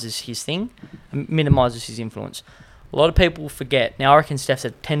minimises his thing, minimises his influence. A lot of people forget. Now, I reckon Steph's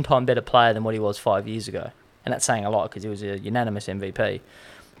a 10-time better player than what he was 5 years ago. And that's saying a lot because he was a unanimous MVP.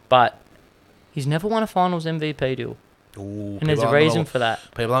 But he's never won a finals MVP deal. Ooh, And there's a reason for that.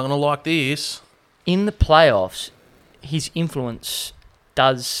 People aren't going to like this. In the playoffs, his influence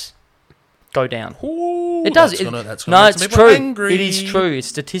does go down. Ooh, It does. That's gonna make It's some people true. angry. It is true. It's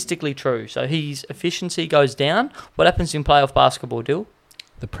statistically true. So his efficiency goes down. What happens in playoff basketball, Dill?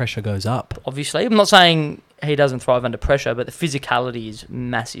 The pressure goes up. Obviously, I'm not saying he doesn't thrive under pressure, but the physicality is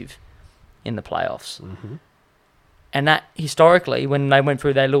massive in the playoffs. Mm-hmm. And that historically, when they went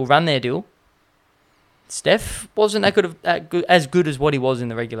through their little run there, Dill, Steph wasn't as good as what he was in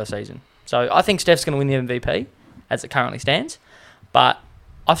the regular season. So I think Steph's going to win the MVP as it currently stands, but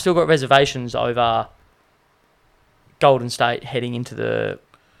I've still got reservations over Golden State heading into the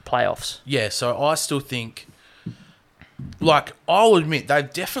playoffs. Yeah, so I still think, like, I'll admit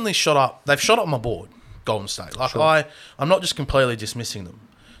they've definitely shot up. They've shot up my board, Golden State. Like, Sure. I'm not just completely dismissing them.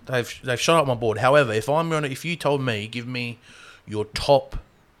 They've shot up my board. However, if you told me, give me your top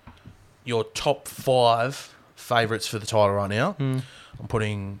 5 favourites for the title right now, I'm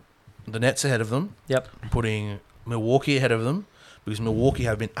putting the Nets ahead of them. Yep. I'm putting Milwaukee ahead of them because Milwaukee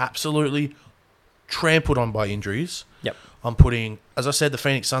have been absolutely trampled on by injuries. Yep. I'm putting, as I said, the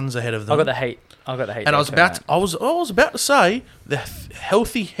Phoenix Suns ahead of them. I got the Heat. And there I was too, about mate. to, I was about to say the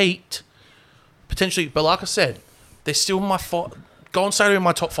healthy Heat potentially, but like I said, they're still Golden State are in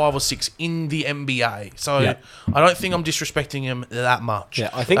my top 5 or 6 in the NBA. So Yeah. I don't think I'm disrespecting them that much. Yeah,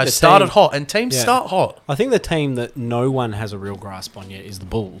 I think they the started team- hot, and teams Yeah. start hot. I think the team that no one has a real grasp on yet is the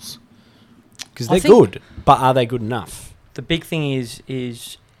Bulls. Because I they're think- good, but are they good enough? The big thing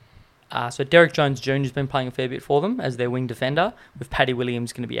is so Derek Jones Jr. has been playing a fair bit for them as their wing defender, with Paddy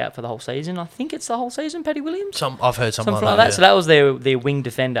Williams going to be out for the whole season. I think it's the whole season, Paddy Williams? I've heard something Something like like that. yeah. So that was their wing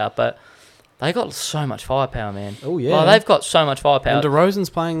defender, but they got so much firepower, man. Oh, yeah. Like, they've got so much firepower. And DeRozan's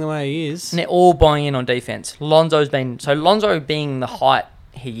playing the way he is. And they're all buying in on defense. Lonzo being the height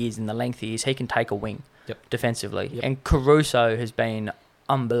he is and the length he is, he can take a wing defensively. Yep. And Caruso has been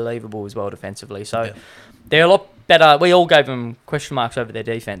unbelievable as well defensively. So Yeah. they're a lot better. We all gave them question marks over their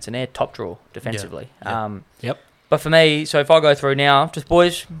defense, and they're top draw defensively. Yeah. Yep. But for me, so if I go through now, just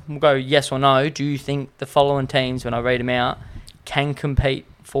boys, we'll go yes or no. Do you think the following teams, when I read them out, can compete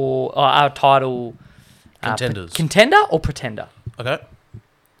for our title? Contenders. Contender or pretender? Okay.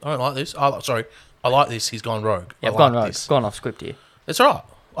 I don't like this. I like this. He's gone rogue. Yeah, I I've gone like rogue. this. Gone off script here. It's all right.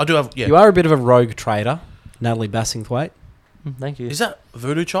 I do have. Yeah. You are a bit of a rogue trader, Natalie Bassingthwaite. Thank you. Is that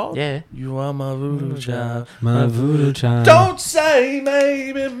Voodoo Child? Yeah. You are my Voodoo Child. My voodoo child. Don't say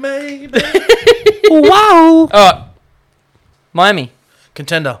maybe, maybe. Wow. All right. Miami.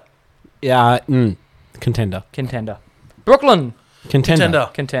 Contender. Yeah. Contender. Contender. Brooklyn. Contender. Contender.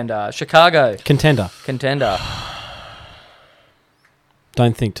 Contender. Chicago. Contender. Contender.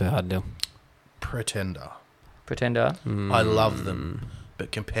 Don't think too hard, Dill. Pretender. Pretender. I love them,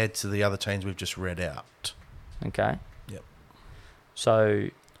 but compared to the other teams we've just read out, Okay. Yep. So,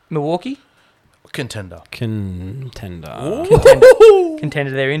 Milwaukee. contender. Contender.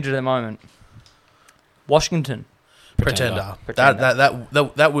 Contender. They're injured at the moment. Washington. Pretender. Pretender.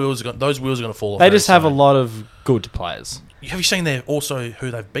 That wheels are those wheels are going to fall off. They very just have a soon. lot of good players. Have you seen there also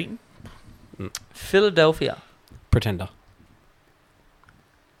who they've beaten? Philadelphia. Pretender.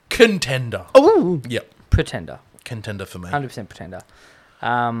 Contender. Oh. Yep. Pretender. Contender for me. 100% pretender.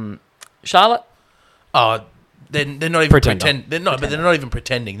 Charlotte. They're not even Pretender. but they're not even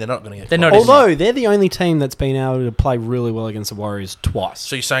pretending. They're not going to get. They're close. not even- Although they're the only team that's been able to play really well against the Warriors twice.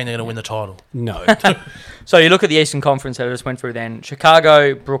 So you're saying they're going to win the title? No. So you look at the Eastern Conference that I just went through then.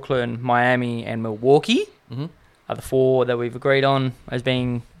 Chicago, Brooklyn, Miami, and Milwaukee are the 4 that we've agreed on as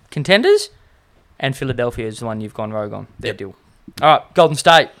being contenders. And Philadelphia is the one you've gone rogue on. Their Yep. deal. All right, Golden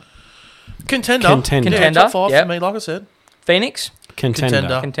State. Contender. Contender. Yeah, Contender, top 5 yep. for me, like I said. Phoenix.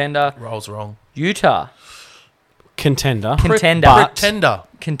 Contender. Contender. Rolls wrong. Utah. Contender. Contender. But- Pretender.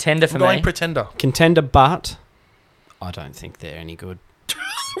 Contender for I'm going me. pretender. Contender, but I don't think they're any good.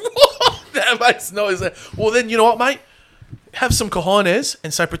 That makes no sense. Well, then, you know what, mate? Have some cojones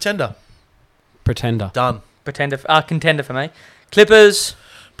and say pretender. Pretender. Done. Contender for me. Clippers.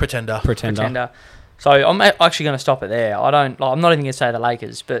 Pretender. Pretender. So I'm actually going to stop it there. I'm not even going to say the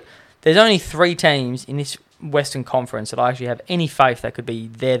Lakers, but there's only 3 teams in this Western Conference that I actually have any faith that could be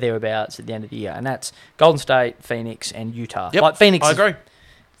thereabouts at the end of the year, and that's Golden State, Phoenix, and Utah. Yep, Like Phoenix, I agree.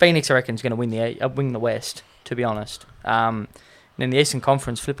 Phoenix, I reckon, is going to win the West. To be honest, and then the Eastern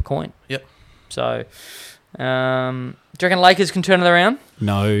Conference, flip a coin. Yep. So, do you reckon Lakers can turn it around?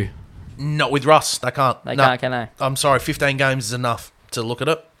 No. Not with Russ. They can't. They No. can't, can they? I'm sorry. 15 games is enough to look at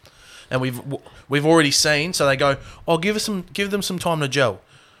it, and we've already seen. So they go, give them some time to gel.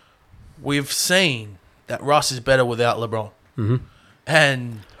 We've seen that Russ is better without LeBron. Mm-hmm.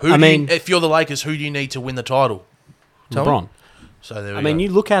 And if you're the Lakers, who do you need to win the title? Tell me. LeBron. So there we I go. mean, you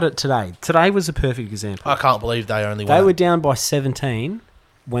look at it today. Today was a perfect example. I can't believe they only They won. were down by 17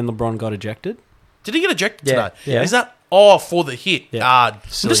 when LeBron got ejected. Did he get ejected Yeah. today? Yeah. Is that for the hit? Yeah. Ah, I'm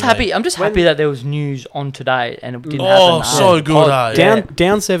just happy. I'm just happy that there was news on today and it didn't happen. Oh, so good, eh? Yeah.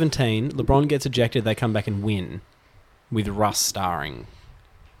 Down 17, LeBron gets ejected, they come back and win with Russ starring.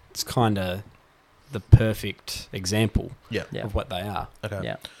 It's kind of the perfect example Yeah. Yeah. of what they are. Okay.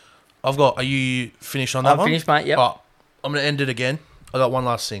 Yeah. Are you finished on that I'm one? finished, mate. Yep. Right, I'm going to end it again. I got one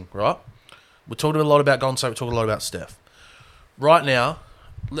last thing, right? We're talking a lot about Golden State. We're talking a lot about Steph. Right now,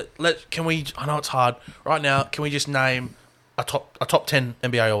 can we? I know it's hard. Right now, can we just name a top 10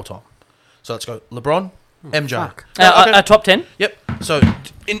 NBA all time? So let's go. LeBron, MJ. fuck. Okay. Top 10. Yep. So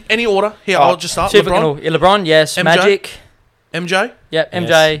in any order. Here, I'll just start. See if we LeBron, can LeBron, yes. MJ? Magic. MJ, Yep. MJ.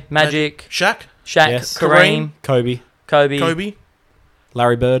 Yes. Magic. Shaq, Shaq. Yes. Kareem. Kobe, Kobe. Kobe,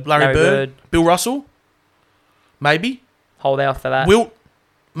 Larry Bird, Larry Larry Bird, Bird. Bill Russell, maybe Hold out for that. Wilt,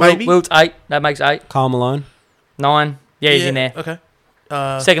 maybe Wilt's 8. That makes 8. Kyle Malone, 9. Yeah, he's in there. Okay.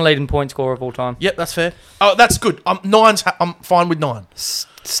 Second leading point scorer of all time. Yep, that's fair. Oh, that's good. I'm fine with 9.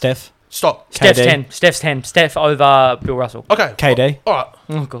 Steph, Stop. Steph's KD. 10. Steph's 10. Steph over Bill Russell. Okay. KD. All right.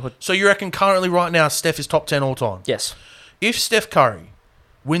 Oh, God. So you reckon currently right now Steph is top 10 all time? Yes. if Steph Curry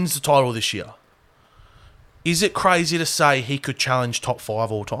wins the title this year, is it crazy to say he could challenge top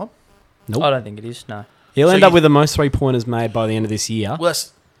 5 all time? Nope. I don't think it is. No. He'll So end up you- with the most 3-pointers made by the end of this year. Well,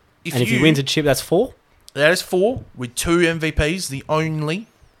 that's, if and if he wins a chip, that's 4. that is 4 with 2 MVPs, the only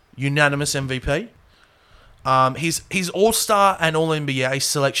unanimous MVP. His All-Star and All-NBA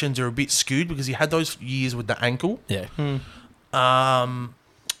selections are a bit skewed because he had those years with the ankle. Yeah.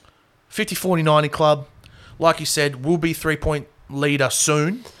 50-40-90 club, like you said, will be 3-point leader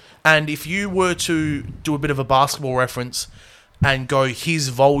soon. And if you were to do a bit of a basketball reference and go his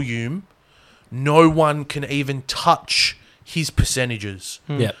volume, no one can even touch his percentages.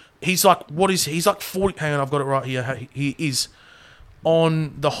 Yeah. He's like, he's like 40. Hang on, I've got it right here. He is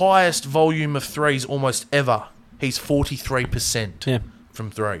on the highest volume of threes almost ever. He's 43% Yeah.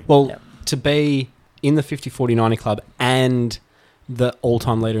 from 3. Well, Yep. to be in the 50-40-90 club and the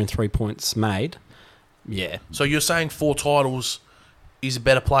all-time leader in 3 points made, yeah. So you're saying 4 titles, he's a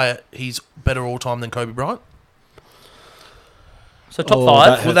better player, he's better all time than Kobe Bryant? So top Oh,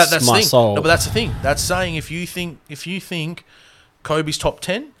 5. Well, Hurts that's my the thing. soul. No, but that's the thing. That's saying if you think Kobe's top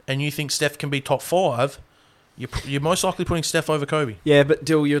 10 and you think Steph can be top 5, you're most likely putting Steph over Kobe. Yeah, but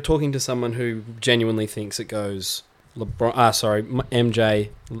Dill, you're talking to someone who genuinely thinks it goes LeBron. MJ,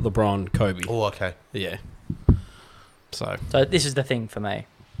 LeBron, Kobe. Oh, okay. Yeah. So So this is the thing for me.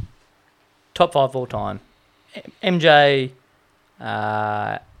 Top 5 all time. MJ,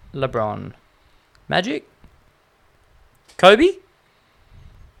 LeBron, Magic, Kobe,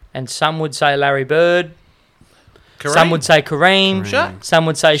 and some would say Larry Bird. Kareem? Some would say Kareem. Shaq? Some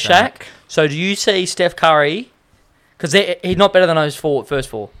would say Shaq. So do you see Steph Curry? Because he's not better than those first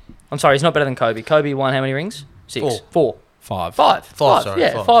 4. I'm sorry, he's not better than Kobe. Kobe won how many rings? 6. 4. 5. 5. Sorry,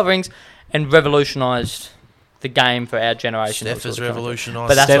 Yeah, 5. 5 rings. And revolutionised the game for our generation. Steph has revolutionised.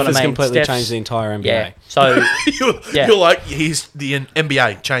 But that's Steph what I has mean. completely Steph's- changed the entire NBA. Yeah. So, Yeah. You're like, he's the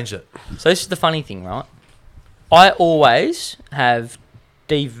NBA. Changed it. so this is the funny thing, right? I always have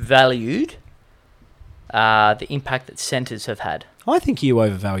devalued the impact that centres have had. I think you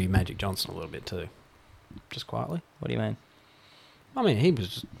overvalue Magic Johnson a little bit too. Just quietly. What do you mean? I mean, he was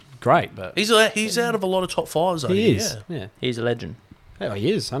just great, but He's out of a lot of top 5s, though. he is. Yeah. He's a legend. Yeah,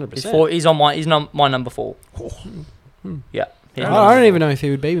 he is 100%. He's 4. He's on my. He's my number 4. Yeah. He's I my number don't 4. even know if he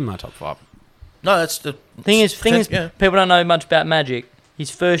would be in my top 5. No, that's the Thing is, yeah. people don't know much about Magic.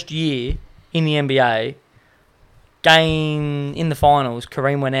 His first year in the NBA, game in the finals,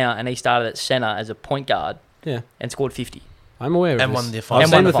 Kareem went out and he started at centre as a point guard Yeah, and scored 50. I'm aware of And this. won the I've finals.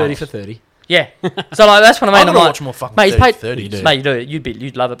 seen And the won the 30 for finals. 30. Yeah. So like that's what I mean. I'm I'm gonna like, watch more fucking mate, he's 30, played. 30s. You do. Mate, you do.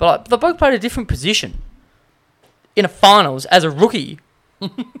 You'd love it. But like, the bloke played a different position in a finals as a rookie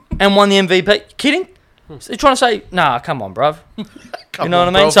and won the MVP. Kidding? So you're trying to say, nah, come on, bruv. Come You know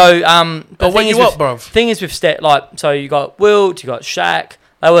on, what I mean? bro. So, the I'll thing wake is you with, up, bruv. thing is with Steph, like, so you got Wilt, you got Shaq.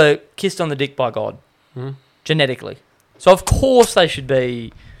 They were kissed on the dick by God, genetically. So of course they should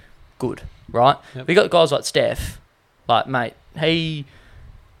be good, right? Yep. We got guys like Steph, like mate.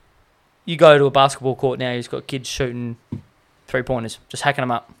 You go to a basketball court now. He's got kids shooting 3-pointers, just hacking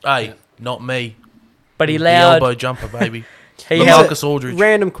them up. Hey, not me. But he The allowed. elbow jumper, baby. He The held, Marcus Aldridge.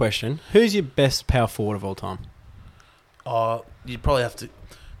 Random question. Who's your best power forward of all time? You'd probably have to.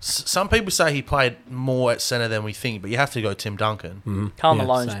 Some people say he played more at centre than we think, but you have to go Tim Duncan. Karl Yeah,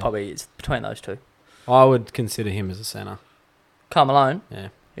 Malone's same. probably it's between those two. I would consider him as a centre. Karl Malone Yeah.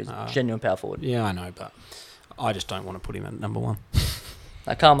 is a genuine power forward. Yeah, I know, but I just don't want to put him at number 1.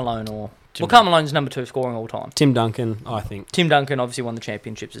 Karl Malone Karl Malone's number 2 scoring all time. Tim Duncan, I think. Tim Duncan obviously won the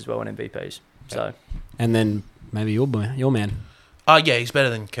championships as well and MVPs. So, And then maybe your man. Yeah, he's better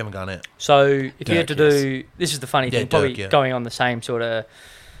than Kevin Garnett. so if you had to Dirk, do, this is the funny Yeah, thing, probably Dirk, yeah. going on the same sort of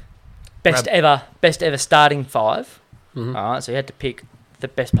best ever starting 5. Mhm. All right, so you had to pick the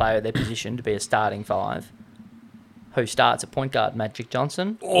best player at their position to be a starting 5. Who starts at point guard? Magic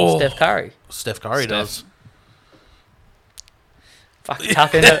Johnson or Steph Curry? Steph Curry Steph. does. Fucking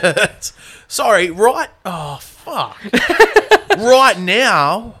tough, innit? Sorry, right? Oh, fuck. Right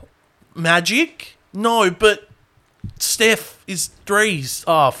now, Magic? No, but Steph is threes.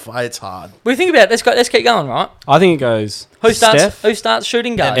 Oh, it's hard. We think about it. Let's keep going, right? I think it goes Who starts? Steph, Who starts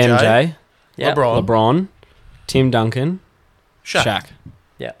shooting guard? MJ. MJ, Yeah. LeBron, Tim Duncan, Shaq. Shaq.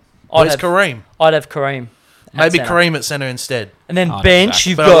 Yeah. Where's Kareem? I'd have Kareem. at Maybe centre. Kareem at centre instead. And then I'd bench, have Shaq.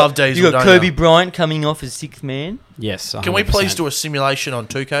 you've But I love got Diesel, you got don't Kobe you? Bryant coming off as 6th man. Yes. Can we please 100%. do a simulation on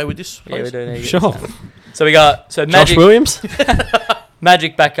 2K with this? Yeah, we please? do. Need to get Sure. this done. So we got Josh Magic, Williams?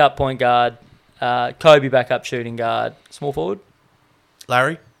 Magic backup point guard, Kobe backup shooting guard, small forward.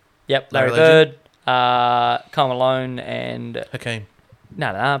 Larry? Yep, Larry Larry Bird, Karl Malone, and Hakeem. no,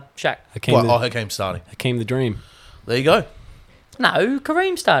 Shaq. Hakeem, Well, the, Hakeem starting. Hakeem the Dream. There you go. No,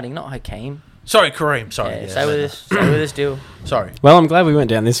 Kareem starting, not Hakeem. Sorry, Kareem. Sorry. Yeah, Yeah, stay with us. Stay with us, deal. Sorry. Well, I'm glad we went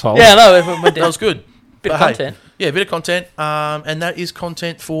down this hole. Yeah, no, That was good. Bit of But hey, content. yeah, a bit of content. And that is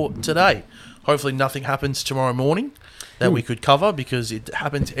content for today. Hopefully nothing happens tomorrow morning that we could cover because it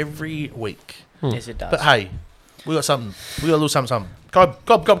happens every week. Yes, it does. But hey, we got something. We got a little something. Cobb.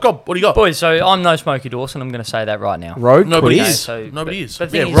 What do you got? Boys, so I'm no Smokey Dawson. I'm going to say that right now. Road Nobody quiz. is. So- Nobody but- is.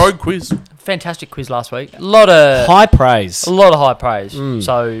 but the Yeah, thing is- road quiz. Fantastic quiz last week. A lot of High praise. high praise. Mm.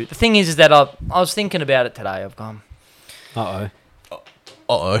 So the thing is that I was thinking about it today. I've gone, Uh-oh.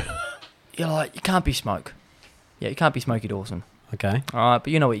 Uh-oh. you're like, you can't be Smoke. Yeah, you can't be Smokey Dawson. Okay. All right,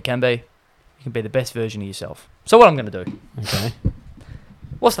 but you know what you can be? You can be the best version of yourself. So what I'm going to do? Okay.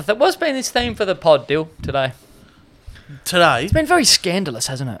 What's been this theme for the pod deal today? Today, It's been very scandalous,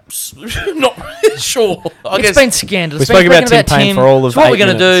 hasn't it? not really sure. I It's guess been scandalous. We It's been spoke about speaking Tim Paine for all of So what 8 we're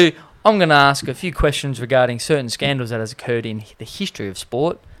going to minutes. do, I'm going to ask a few questions regarding certain scandals that has occurred in the history of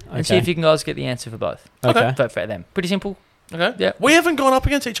sport and see Okay. if you can guys get the answer for both. Okay. Vote for them. Pretty simple. Okay. Yeah. We haven't gone up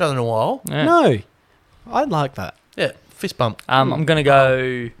against each other in a while. Yeah. No. I'd like that. Yeah. Fist bump. I'm going to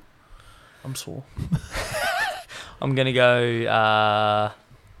go... I'm sore. I'm going to go...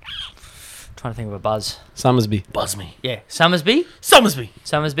 trying to think of a buzz. Summersby. Buzz me. Yeah.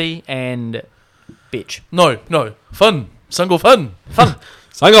 Summersby and bitch. No. Fun. Sungo fun.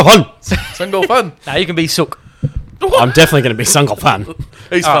 Sungle fun. Sungo fun. Now you can be Sook. I'm definitely going to be Sungle fun.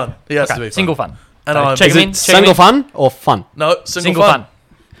 He's All fun. right. He has Okay, to be fun. Single fun. And So I'm check Is him in. it check him Sungle in. fun or fun? No, single Single fun.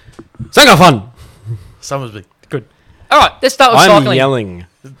 Sungle fun. Summersby. Good. All right. Let's start with I'm cycling. yelling.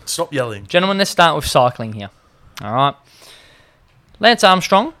 Stop yelling. Gentlemen, let's start with cycling here. All right. Lance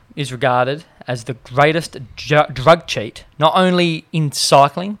Armstrong is regarded as the greatest drug cheat, not only in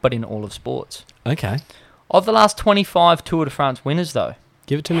cycling, but in all of sports. Okay. Of the last 25 Tour de France winners, though,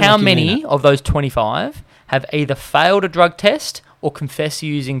 Give it to me. how like you mean many it. of those 25 have either failed a drug test or confessed to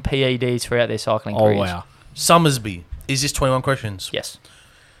using PEDs throughout their cycling Oh, careers? wow. Summersby. Is this 21 questions? Yes.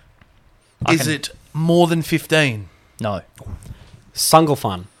 Is it more than 15? No. Sungle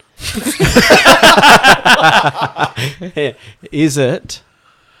fun. Is it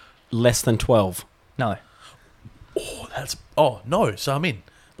less than 12? No. No. So I'm in.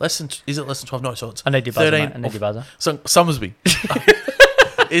 Is it less than 12? No. So it's I need your buzzer, 13. mate. I need your buzzer. Summersby.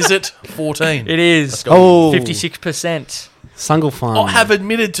 Is it 14? It is. Let's go. Oh. 56% Sungle fun. Oh, have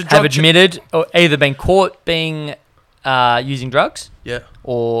admitted to have drug admitted or either been caught being using drugs Yeah.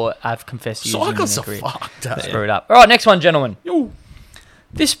 or have confessed to using them in Cyclists their are career. fucked. Screw it up. All right, next one, gentlemen. Yo.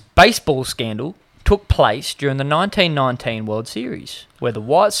 This baseball scandal took place during the 1919 World Series, where the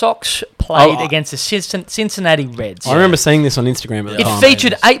White Sox played against the Cincinnati Reds. I remember seeing this on Instagram at the It time.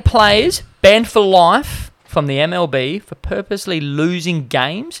 featured 8 players banned for life from the MLB for purposely losing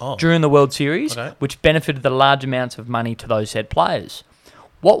games during the World Series, which benefited the large amounts of money to those said players.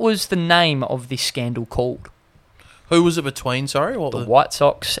 What was the name of this scandal called? Who was it between? Sorry, what The was White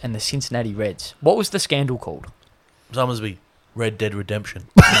Sox and the Cincinnati Reds. What was the scandal called? Summersby? Red Dead Redemption.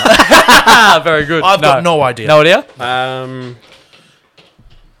 Very good. I've got no idea. No idea?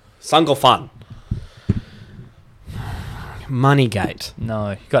 Sungle fun. Moneygate.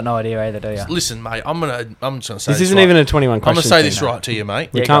 No, you got no idea either, do you? Listen, mate. I'm just gonna say This this isn't right. even a 21 question. I'm gonna say thing. this right to you, mate.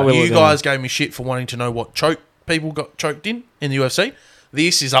 We can't whittle You it down. guys gave me shit for wanting to know what people got choked in the UFC.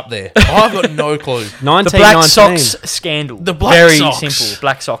 This is up there. I've got no clue. The Black Sox scandal. The Black Very Sox. simple.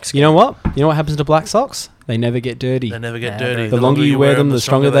 Black Sox You know what? You know what happens to black socks? They never get dirty. They never get Nah, dirty. The longer you wear them, the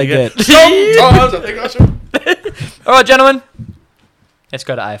stronger they get. Sometimes I think I should. All right, gentlemen. Let's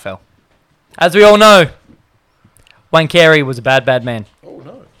go to AFL. As we all know, Wayne Carey was a bad, bad man. Oh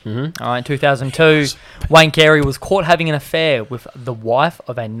no. Mm-hmm. All right, in 2002, Wayne Carey was caught having an affair with the wife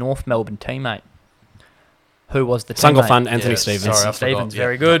of a North Melbourne teammate. Who was the Sungle teammate? fun, Anthony Yes, Stevens. sorry, I forgot. Stevens, Yeah.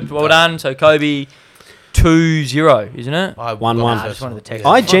 very good. Well done. So Kobe 2-0, isn't it? I 1-1. got I just wanted to text.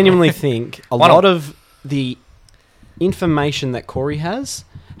 I genuinely think a One lot of- of the information that Corey has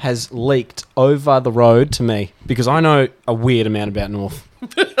leaked over the road to me because I know a weird amount about North.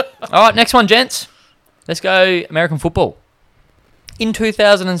 All right, next one, gents. Let's go American football. In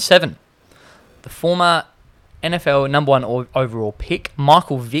 2007, the former NFL number 1 overall pick,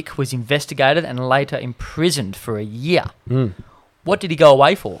 Michael Vick, was investigated and later imprisoned for a year. What did he go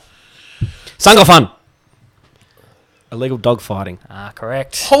away for? Sungle fun. Illegal dog fighting. Ah,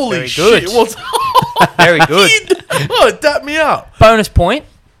 correct. Holy Very shit! good. What's Very good. oh, dap me up. Bonus point.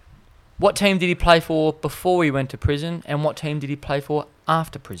 What team did he play for before he went to prison, and what team did he play for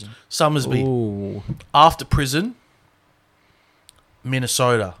after prison? Summersby. Ooh. After prison,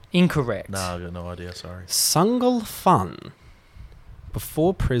 Minnesota. Incorrect. No, I got no idea. Sorry. Sungle fun.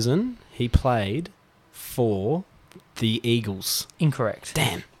 Before prison, he played for The Eagles. Incorrect.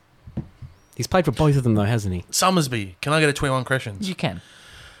 Damn. He's played for both of them, though, hasn't he? Summersby. Can I get a 21 questions? You can.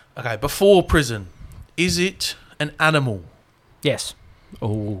 Okay, before prison, is it an animal? Yes.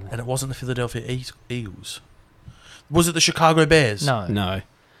 Oh. And it wasn't the Philadelphia Eagles. Was it the Chicago Bears? No. No.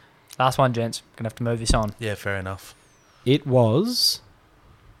 Last one, gents. Gonna have to move this on. Yeah, fair enough. It was...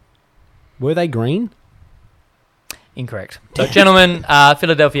 Were they green? Incorrect. So, gentlemen,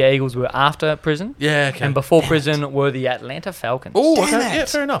 Philadelphia Eagles were after prison, Yeah, okay. and before prison were the Atlanta Falcons. Oh, Damn okay. it. Yeah,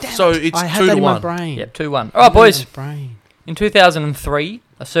 fair enough. Damn So it. it's I had 2 that to in my 1. brain. Yep, 2-1. All right, boys. Brain. In 2003,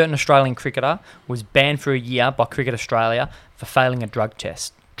 a certain Australian cricketer was banned for a year by Cricket Australia for failing a drug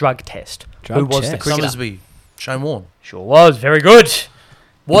test. Who was the cricketer? Summersby. Shane Warne. Sure was. Very good.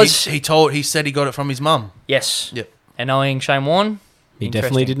 Was He said he got it from his mum. yes. Yep. And knowing Shane Warne, He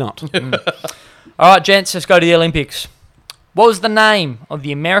definitely did interesting. not. All right, gents, let's go to the Olympics. What was the name of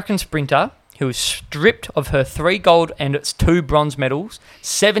the American sprinter who was stripped of her 3 gold and its 2 bronze medals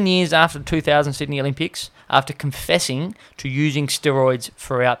 7 years after the 2000 Sydney Olympics after confessing to using steroids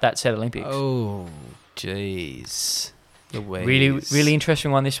throughout that said Olympics? Oh, jeez. Really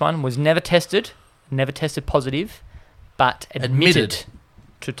interesting one, this one. Was never tested positive, but admitted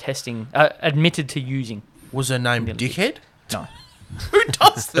to testing, admitted to using. Was her name Dickhead? No. Who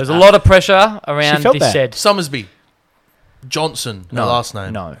does that? There's a lot of pressure around felt this bad. said. Summersby. Johnson. No. Her last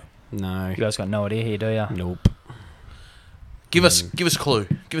name. No. No. You guys got no idea here, do you? Nope. Give us a clue.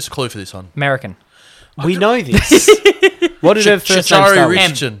 Give us a clue for this one. American. We know this. What did her first name Shachari start with?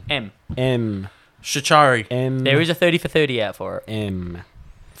 Richardson. M. M. Shachari. M. There is a 30 for 30 out for it. M.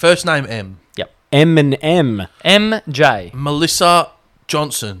 First name M. Yep. M and M. MJ. Melissa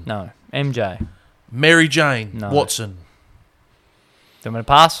Johnson. No. MJ. Mary Jane No. Watson. Do you want me to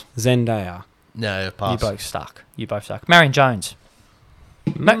pass? Zendaya. No, You pass. both suck. Marion Jones.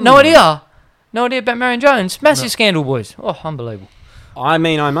 No idea. No idea about Marion Jones. Massive scandal, boys. Oh, unbelievable. I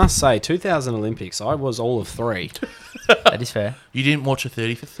mean, I must say, 2000 Olympics, I was all of 3. That is fair. You didn't watch a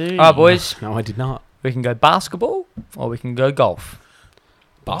 30 for 30? All right, boys. No, I did not. We can go basketball or we can go golf.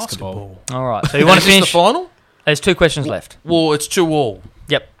 Basketball. All right. So you want to Is this finish? the final? There's 2 questions left. Well, it's 2 all.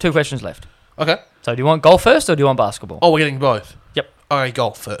 Yep. 2 questions left. Okay. So do you want golf first or do you want basketball? Oh, we're getting both. Yep. Okay,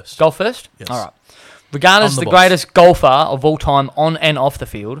 golf first. Golf first? Yes. All right. Regarded as I'm the the boss. greatest golfer of all time on and off the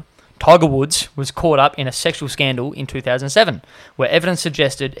field, Tiger Woods was caught up in a sexual scandal in 2007, where evidence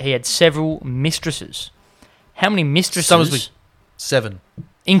suggested he had several mistresses. How many mistresses? Summersby. 7.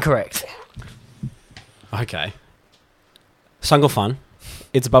 Incorrect. Okay. Sungle Fun.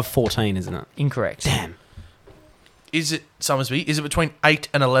 It's above 14, isn't it? Incorrect. Damn. Is it, Summersby, is it between 8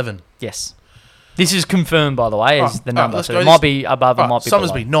 and 11? Yes. This is confirmed, by the way, as Alright, the number. let's So go it this- might be above, it might be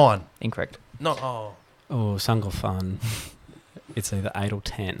Summersby, below. 9. Incorrect. No, oh. Oh, Sungle Fun. It's either 8 or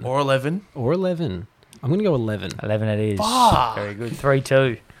 10. Or 11. Or 11. I'm going to go 11. 11 it is. Fuck. Very good.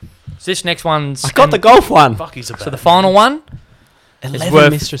 3-2. So this next one's... I got the golf one. Fuck, he's a bad So the final one, 11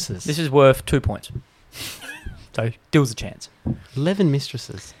 worth- mistresses. this is worth 2 points. So deals a chance. 11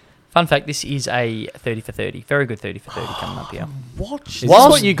 mistresses. Fun fact, this is a 30 for 30. Very good 30 for 30 coming up here. What? Is this Whilst-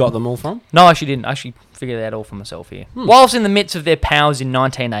 what you got them all from? No, I actually didn't. I actually figured that all for myself here. Whilst in the midst of their powers in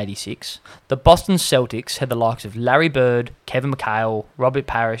 1986, the Boston Celtics had the likes of Larry Bird, Kevin McHale, Robert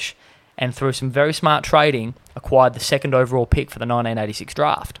Parrish, and through some very smart trading, acquired the 2nd overall pick for the 1986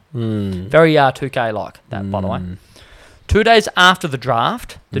 draft. Very 2K-like, that, by the way. 2 days after the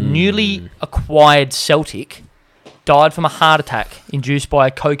draft, the newly acquired Celtic died from a heart attack induced by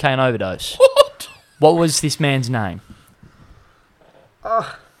a cocaine overdose. What was this man's name?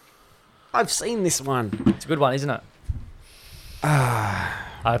 I've seen this one. It's a good one, isn't it? I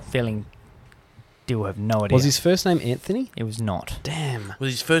have a feeling Dill have no idea. Was his first name Anthony? It was not. Damn.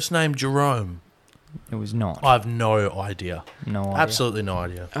 Was his first name Jerome? It was not. I have no idea. No idea. Absolutely no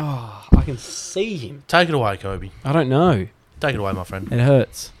idea. Oh, I can see him. Take it away, Kobe. I don't know. Take it away, my friend. It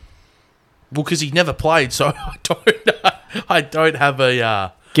hurts. Well, because he never played, so I don't have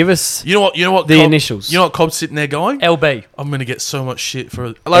a. Give us You know what? the Cobb- initials. You know what? Cobb's sitting there going, LB. I'm gonna get so much shit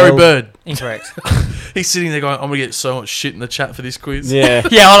for Larry L- Bird. Incorrect. He's sitting there going, I'm gonna get so much shit in the chat for this quiz. Yeah.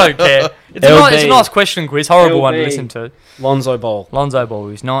 Yeah, I don't care. It's a LB. nice question quiz. Horrible one to LB. listen to. Lonzo Ball. Lonzo Ball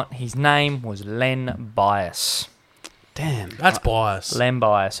is not. His name was Len Bias. Damn. That's bias. Len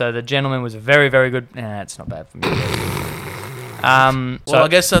Bias. So the gentleman was a very, very good... Nah, it's not bad for me. Well, I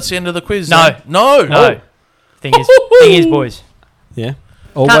guess that's the end of the quiz. No. then. No. No. Thing is, boys. Yeah.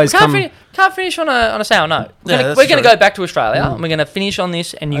 Always Can't finish on a sour note. Yeah, We're that's going to true. go back to Australia, and we're going to finish on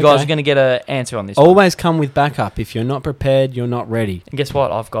this, and you guys Okay. are going to get an answer on this one. always come with backup. If you're not prepared, you're not ready. And guess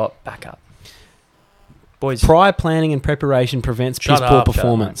what? I've got backup. Boys, Prior planning and preparation prevents Shut piss poor up, shut up,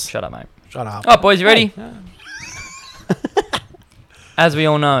 performance. shut up, mate. Shut up. All right, boys, you ready? As we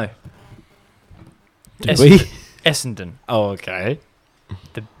all know, Do we? Essendon, Oh, okay.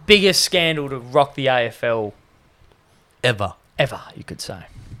 the biggest scandal to rock the AFL Ever. ever, you could say.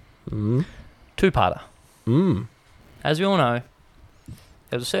 Mm. Two-parter. Mm. As we all know,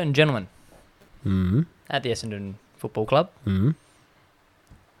 there was a certain gentleman Mm. at the Essendon Football Club Mm.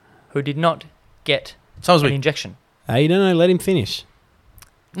 who did not get an Summersby. injection. Hey, no, let him finish.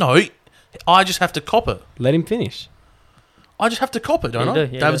 No, I just have to cop it. Let him finish. I just have to cop it, don't Yeah, I? you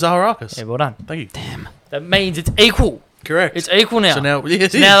do, yeah, David you do. Zaharakis. Yeah, well done. Thank you. That means it's equal. Correct. It's equal now. So now, yeah,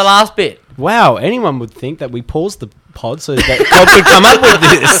 It's now the last bit. Wow, anyone would think that we paused the pod so that Pod could come up with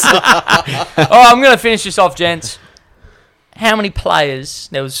this. All right, I'm going to finish this off, gents. How many players?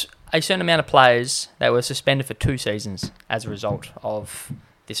 There was a certain amount of players that were suspended for 2 seasons as a result of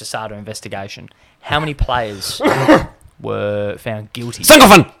this Asada investigation. How many players were found guilty?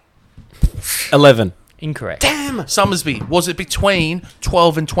 Sungolfin! 11. Incorrect. Damn. Summersby. Was it between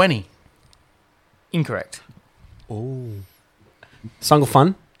 12 and 20? Incorrect.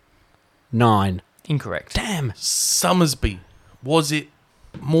 Sungolfin? 9. Incorrect. Damn. Summersby. Was it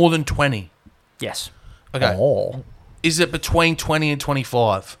more than 20? Yes. Okay. Oh. Is it between 20 and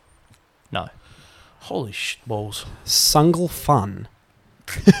 25? No. Holy shit balls. Sungolfin.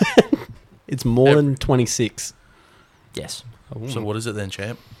 It's more than 26. Yes. So what is it then,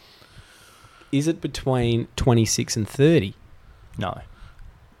 champ? Is it between 26 and 30? No.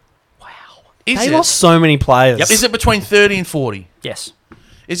 Is They it? lost so many players. Yep. Is it between 30 and 40? Yes.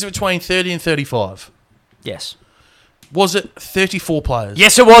 Is it between 30 and 35? Yes. Was it 34 players?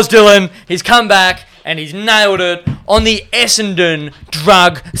 Yes, it was, Dylan. He's come back and he's nailed it on the Essendon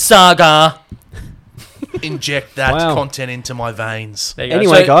drug saga. Inject that Wow. content into my veins. There you go.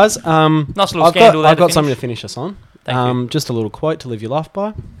 Anyway, So, guys, nice little I've scandal there I've to got something finish. to finish us on. Thank you. Just a little quote to live your life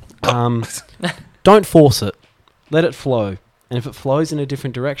by. Don't force it. Let it flow. And if it flows in a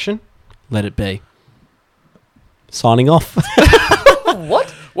different direction, let it be. Signing off. What?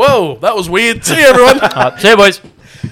 Whoa, that was weird. See you, everyone. See you, boys.